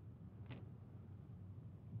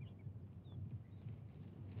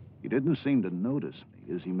 He didn't seem to notice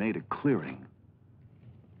me as he made a clearing.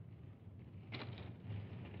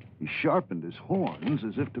 He sharpened his horns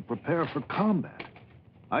as if to prepare for combat.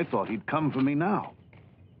 I thought he'd come for me now.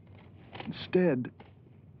 Instead,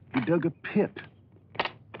 he dug a pit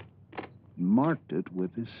and marked it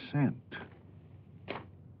with his scent.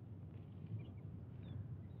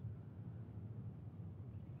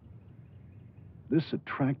 This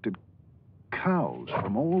attracted cows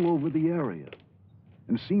from all over the area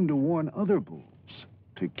and seemed to warn other bulls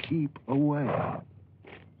to keep away.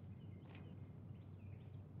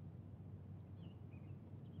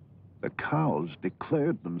 The cows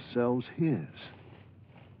declared themselves his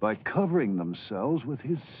by covering themselves with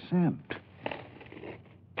his scent.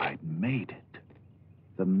 I'd made it.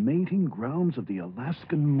 The mating grounds of the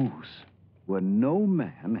Alaskan moose, where no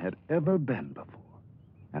man had ever been before,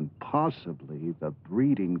 and possibly the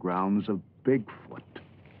breeding grounds of Bigfoot.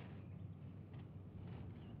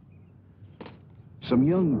 Some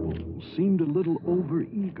young bulls seemed a little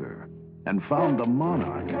overeager and found the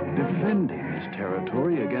monarch defending his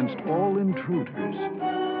territory against all intruders,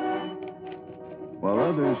 while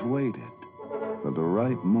others waited for the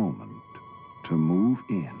right moment to move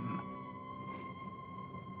in.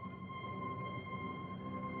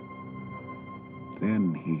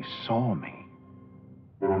 Then he saw me.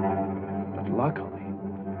 But luckily,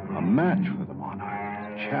 a match for the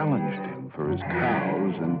monarch challenged him for his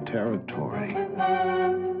cows and territory.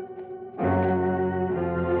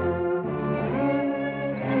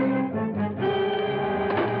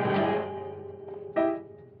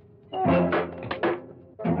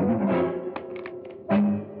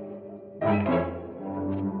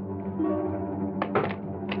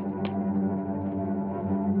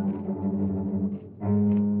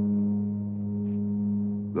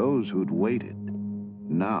 Those who'd waited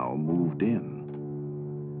now moved in.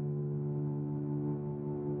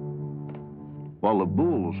 While the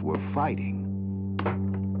bulls were fighting,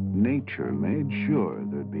 nature made sure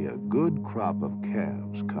there'd be a good crop of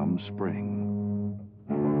calves come spring.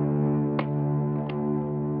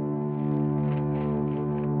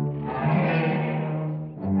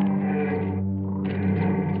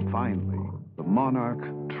 Finally, the monarch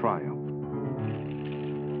triumphed.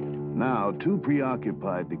 Now, too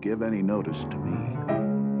preoccupied to give any notice to me,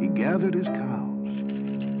 he gathered his cows.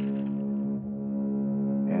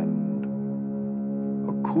 And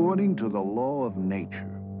according to the law of nature,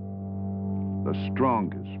 the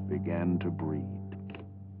strongest began to breed.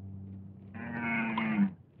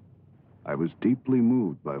 I was deeply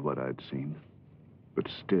moved by what I'd seen, but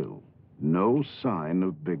still, no sign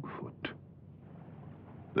of Bigfoot.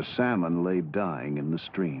 The salmon lay dying in the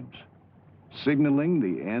streams, signaling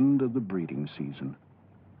the end of the breeding season.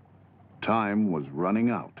 Time was running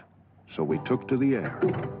out, so we took to the air.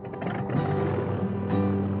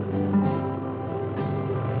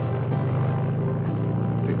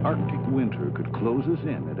 The Arctic winter could close us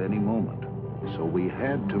in at any moment, so we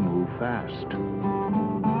had to move fast.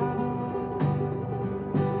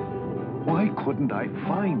 Why couldn't I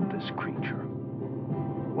find this creature?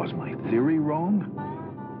 Was my theory wrong?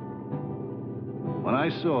 When I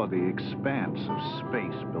saw the expanse of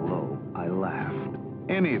space below, I laughed.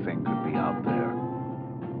 Anything could be out there.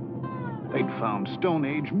 They'd found Stone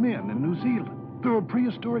Age men in New Zealand. There were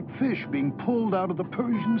prehistoric fish being pulled out of the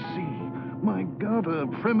Persian Sea. My God, a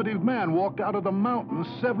primitive man walked out of the mountains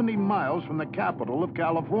 70 miles from the capital of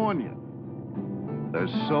California.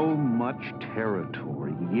 There's so much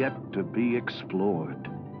territory yet to be explored.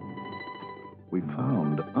 We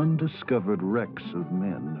found undiscovered wrecks of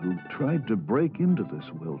men who tried to break into this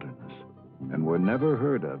wilderness and were never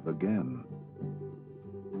heard of again.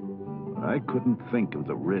 I couldn't think of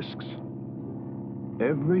the risks.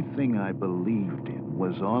 Everything I believed in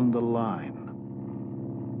was on the line.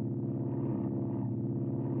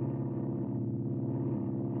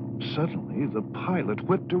 Suddenly, the pilot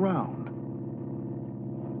whipped around.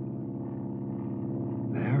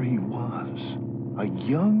 There he was, a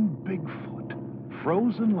young Bigfoot.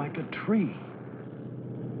 Frozen like a tree.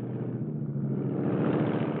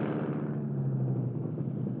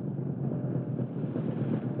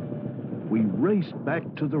 We raced back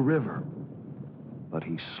to the river, but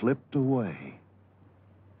he slipped away.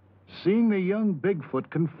 Seeing the young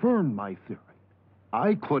Bigfoot confirmed my theory.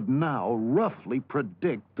 I could now roughly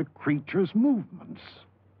predict the creature's movements.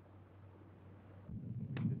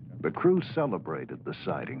 The crew celebrated the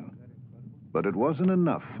sighting, but it wasn't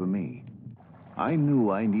enough for me. I knew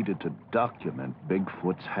I needed to document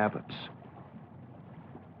Bigfoot's habits.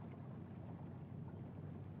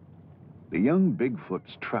 The young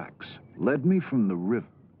Bigfoot's tracks led me from the river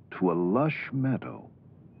to a lush meadow.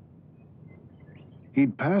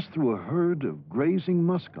 He'd passed through a herd of grazing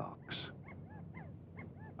muskox.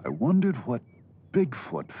 I wondered what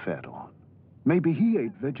Bigfoot fed on. Maybe he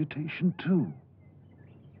ate vegetation too.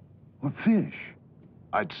 Or fish.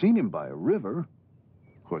 I'd seen him by a river.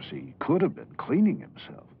 Of course, he could have been cleaning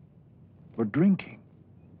himself. Or drinking.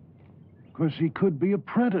 Of course, he could be a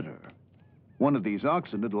predator. One of these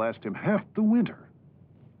oxen had lasted him half the winter.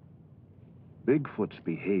 Bigfoot's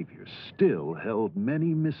behavior still held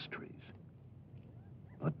many mysteries.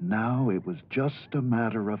 But now it was just a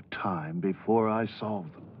matter of time before I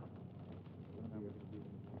solved them.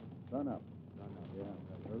 Sun up, yeah,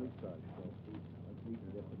 that early start. So let's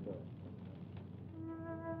get the boy.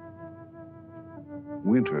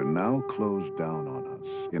 Winter now closed down on us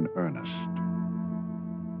in earnest.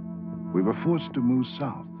 We were forced to move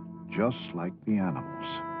south, just like the animals.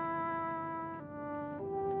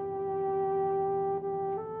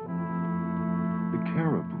 The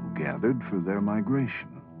caribou gathered for their migration.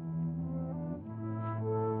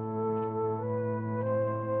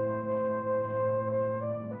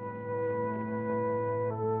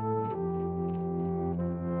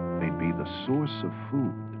 a source of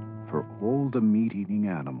food for all the meat-eating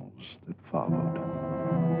animals that followed.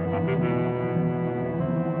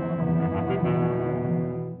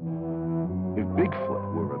 If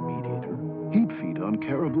Bigfoot were a meat-eater, he'd feed on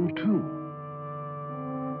caribou too.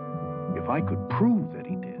 If I could prove that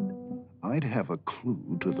he did, I'd have a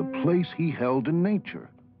clue to the place he held in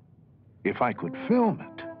nature. If I could film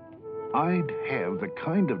it, I'd have the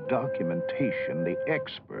kind of documentation the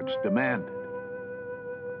experts demanded.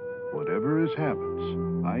 Whatever his habits,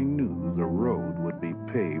 I knew the road would be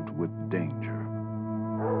paved with danger.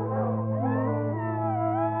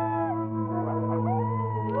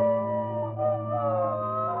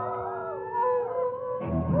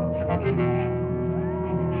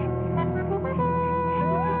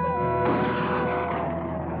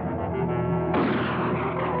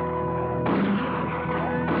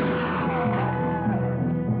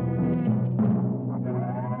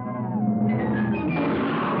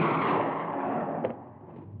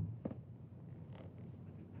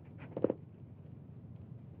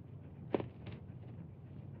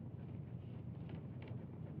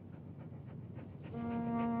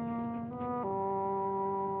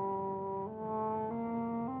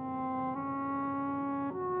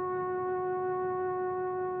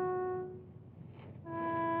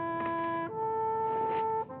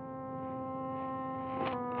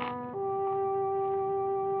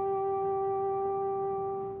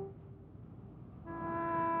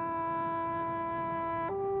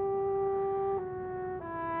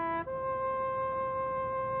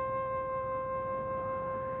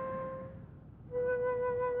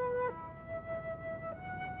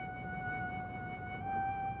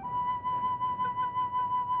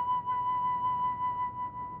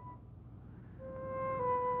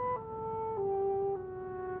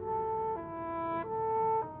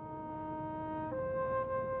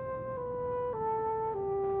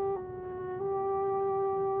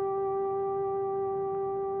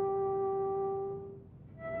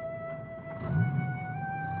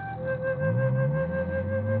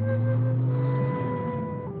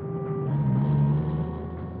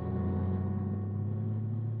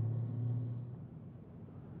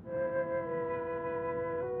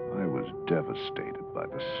 Devastated by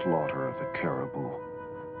the slaughter of the caribou.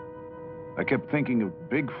 I kept thinking of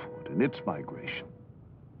Bigfoot and its migration.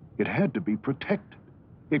 It had to be protected.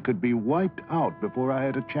 It could be wiped out before I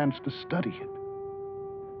had a chance to study it.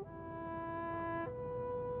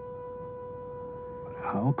 But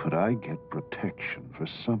how could I get protection for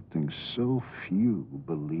something so few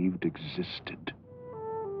believed existed?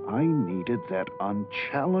 I needed that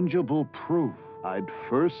unchallengeable proof I'd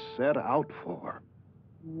first set out for.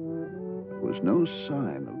 There was no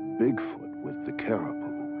sign of Bigfoot with the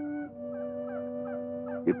caribou.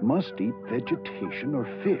 It must eat vegetation or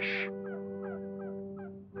fish.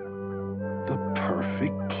 The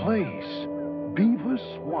perfect place. Beaver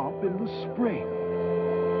Swamp in the spring.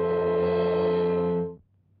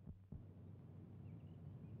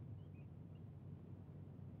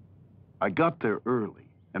 I got there early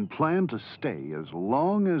and planned to stay as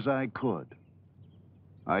long as I could.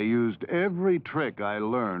 I used every trick I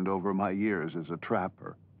learned over my years as a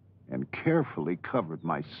trapper and carefully covered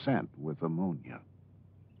my scent with ammonia.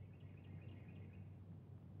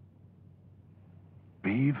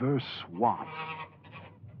 Beaver Swamp.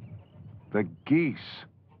 The geese.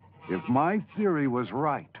 If my theory was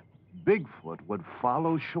right, Bigfoot would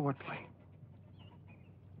follow shortly.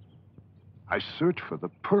 I searched for the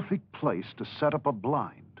perfect place to set up a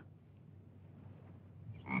blind.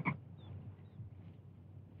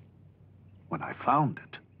 When I found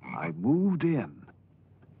it, I moved in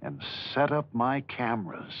and set up my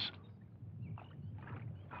cameras.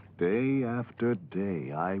 Day after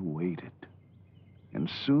day, I waited and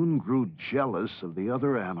soon grew jealous of the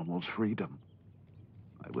other animals' freedom.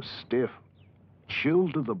 I was stiff,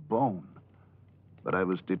 chilled to the bone, but I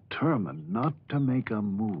was determined not to make a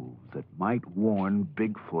move that might warn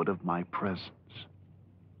Bigfoot of my presence.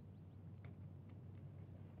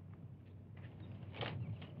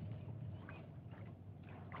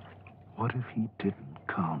 What if he didn't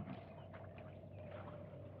come?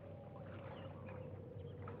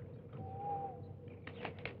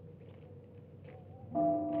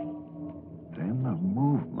 Then a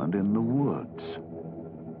movement in the woods.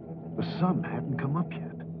 The sun hadn't come up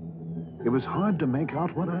yet. It was hard to make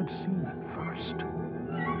out what I'd seen at first.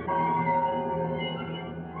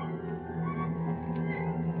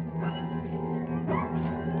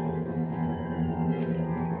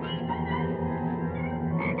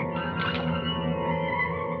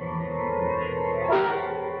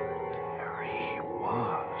 There he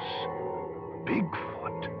was,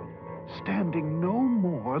 Bigfoot, standing no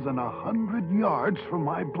more than 100 yards from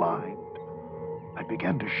my blind. I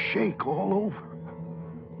began to shake all over.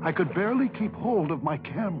 I could barely keep hold of my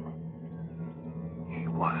camera. He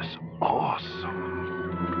was awesome.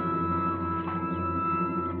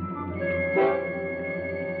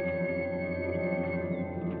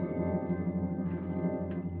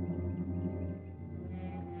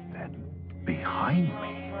 Then, behind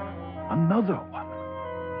me, another one.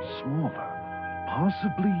 Smaller,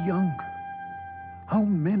 possibly younger. How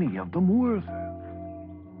many of them were there?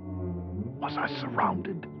 Was I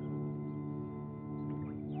surrounded?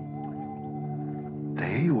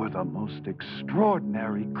 They were the most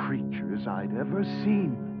extraordinary creatures I'd ever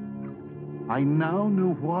seen. I now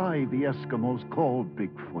knew why the Eskimos called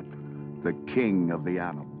Bigfoot the king of the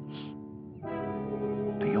animals.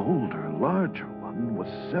 The older, larger one was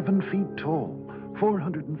 7 feet tall,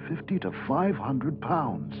 450 to 500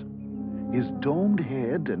 pounds. His domed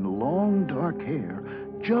head and long dark hair,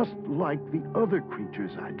 just like the other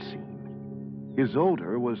creatures I'd seen. His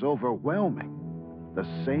odor was overwhelming. The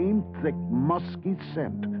same thick, musky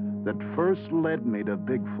scent that first led me to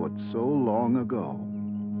Bigfoot so long ago.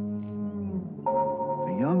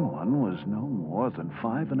 The young one was no more than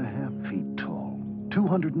 5.5 feet tall,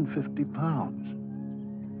 250 pounds.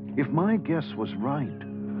 If my guess was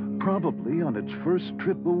right, probably on its first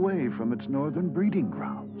trip away from its northern breeding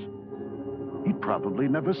grounds. He'd probably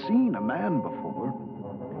never seen a man before.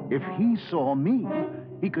 If he saw me,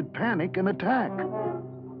 he could panic and attack.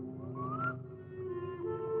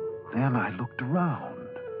 Then I looked around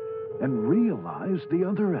and realized the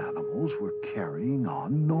other animals were carrying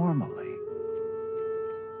on normally.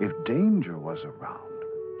 If danger was around,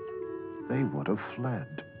 they would have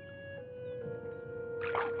fled.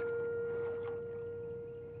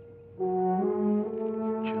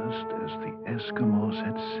 Just as the Eskimos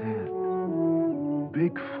had said,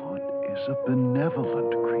 Bigfoot is a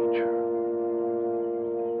benevolent creature.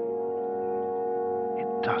 It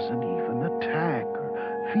doesn't even attack or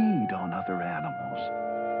feed on other animals.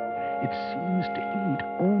 It seems to eat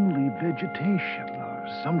only vegetation or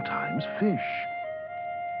sometimes fish.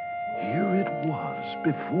 Here it was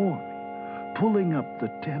before me, pulling up the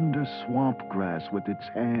tender swamp grass with its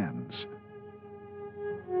hands.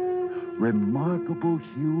 Remarkable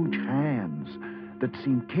huge hands that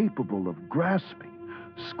seemed capable of grasping,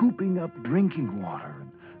 scooping up drinking water,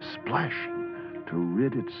 and splashing to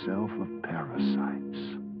rid itself of parasites.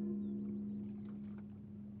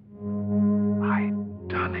 I'd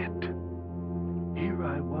done it. Here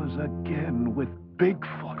I was again with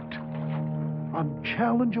Bigfoot.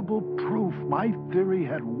 Unchallengeable proof my theory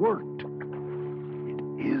had worked. It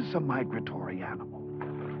is a migratory animal,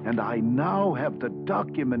 and I now have the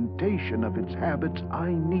documentation of its habits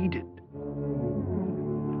I needed.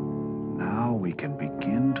 Now we can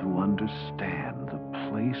begin to understand the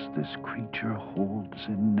place this creature holds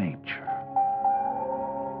in nature.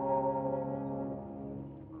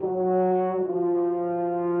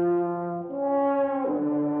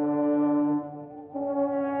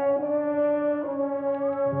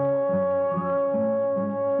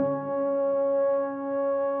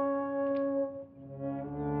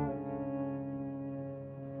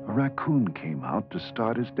 A raccoon came out to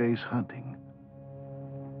start his day's hunting.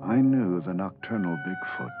 I knew the nocturnal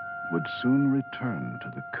Bigfoot would soon return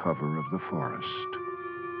to the cover of the forest.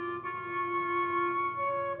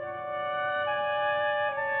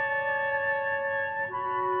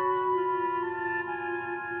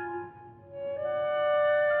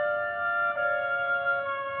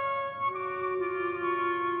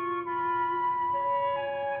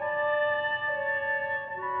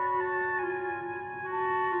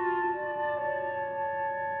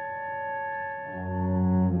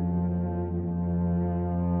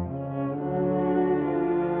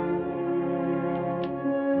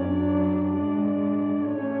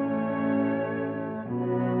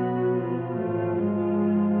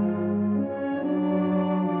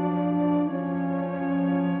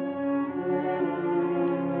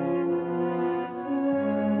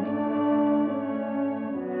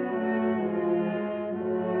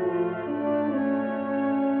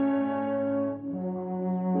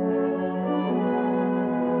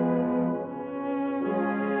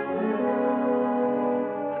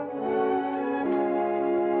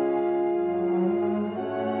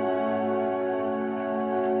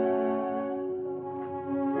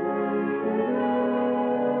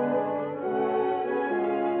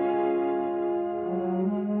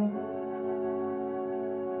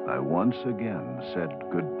 I once again said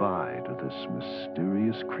goodbye to this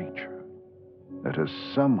mysterious creature that has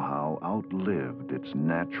somehow outlived its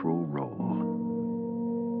natural role,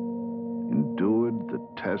 endured the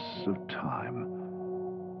tests of time,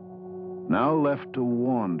 Now left to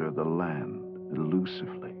wander the land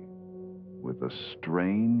elusively, with a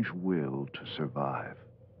strange will to survive.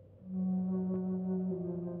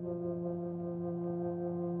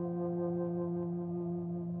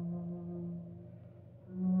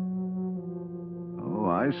 Oh,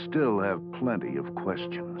 I still have plenty of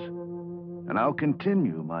questions, and I'll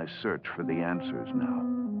continue my search for the answers now.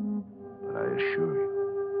 But I assure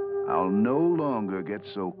you, I'll no longer get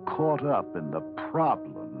so caught up in the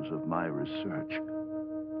problems of my research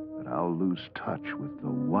that I'll lose touch with the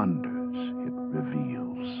wonders it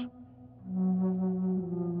reveals.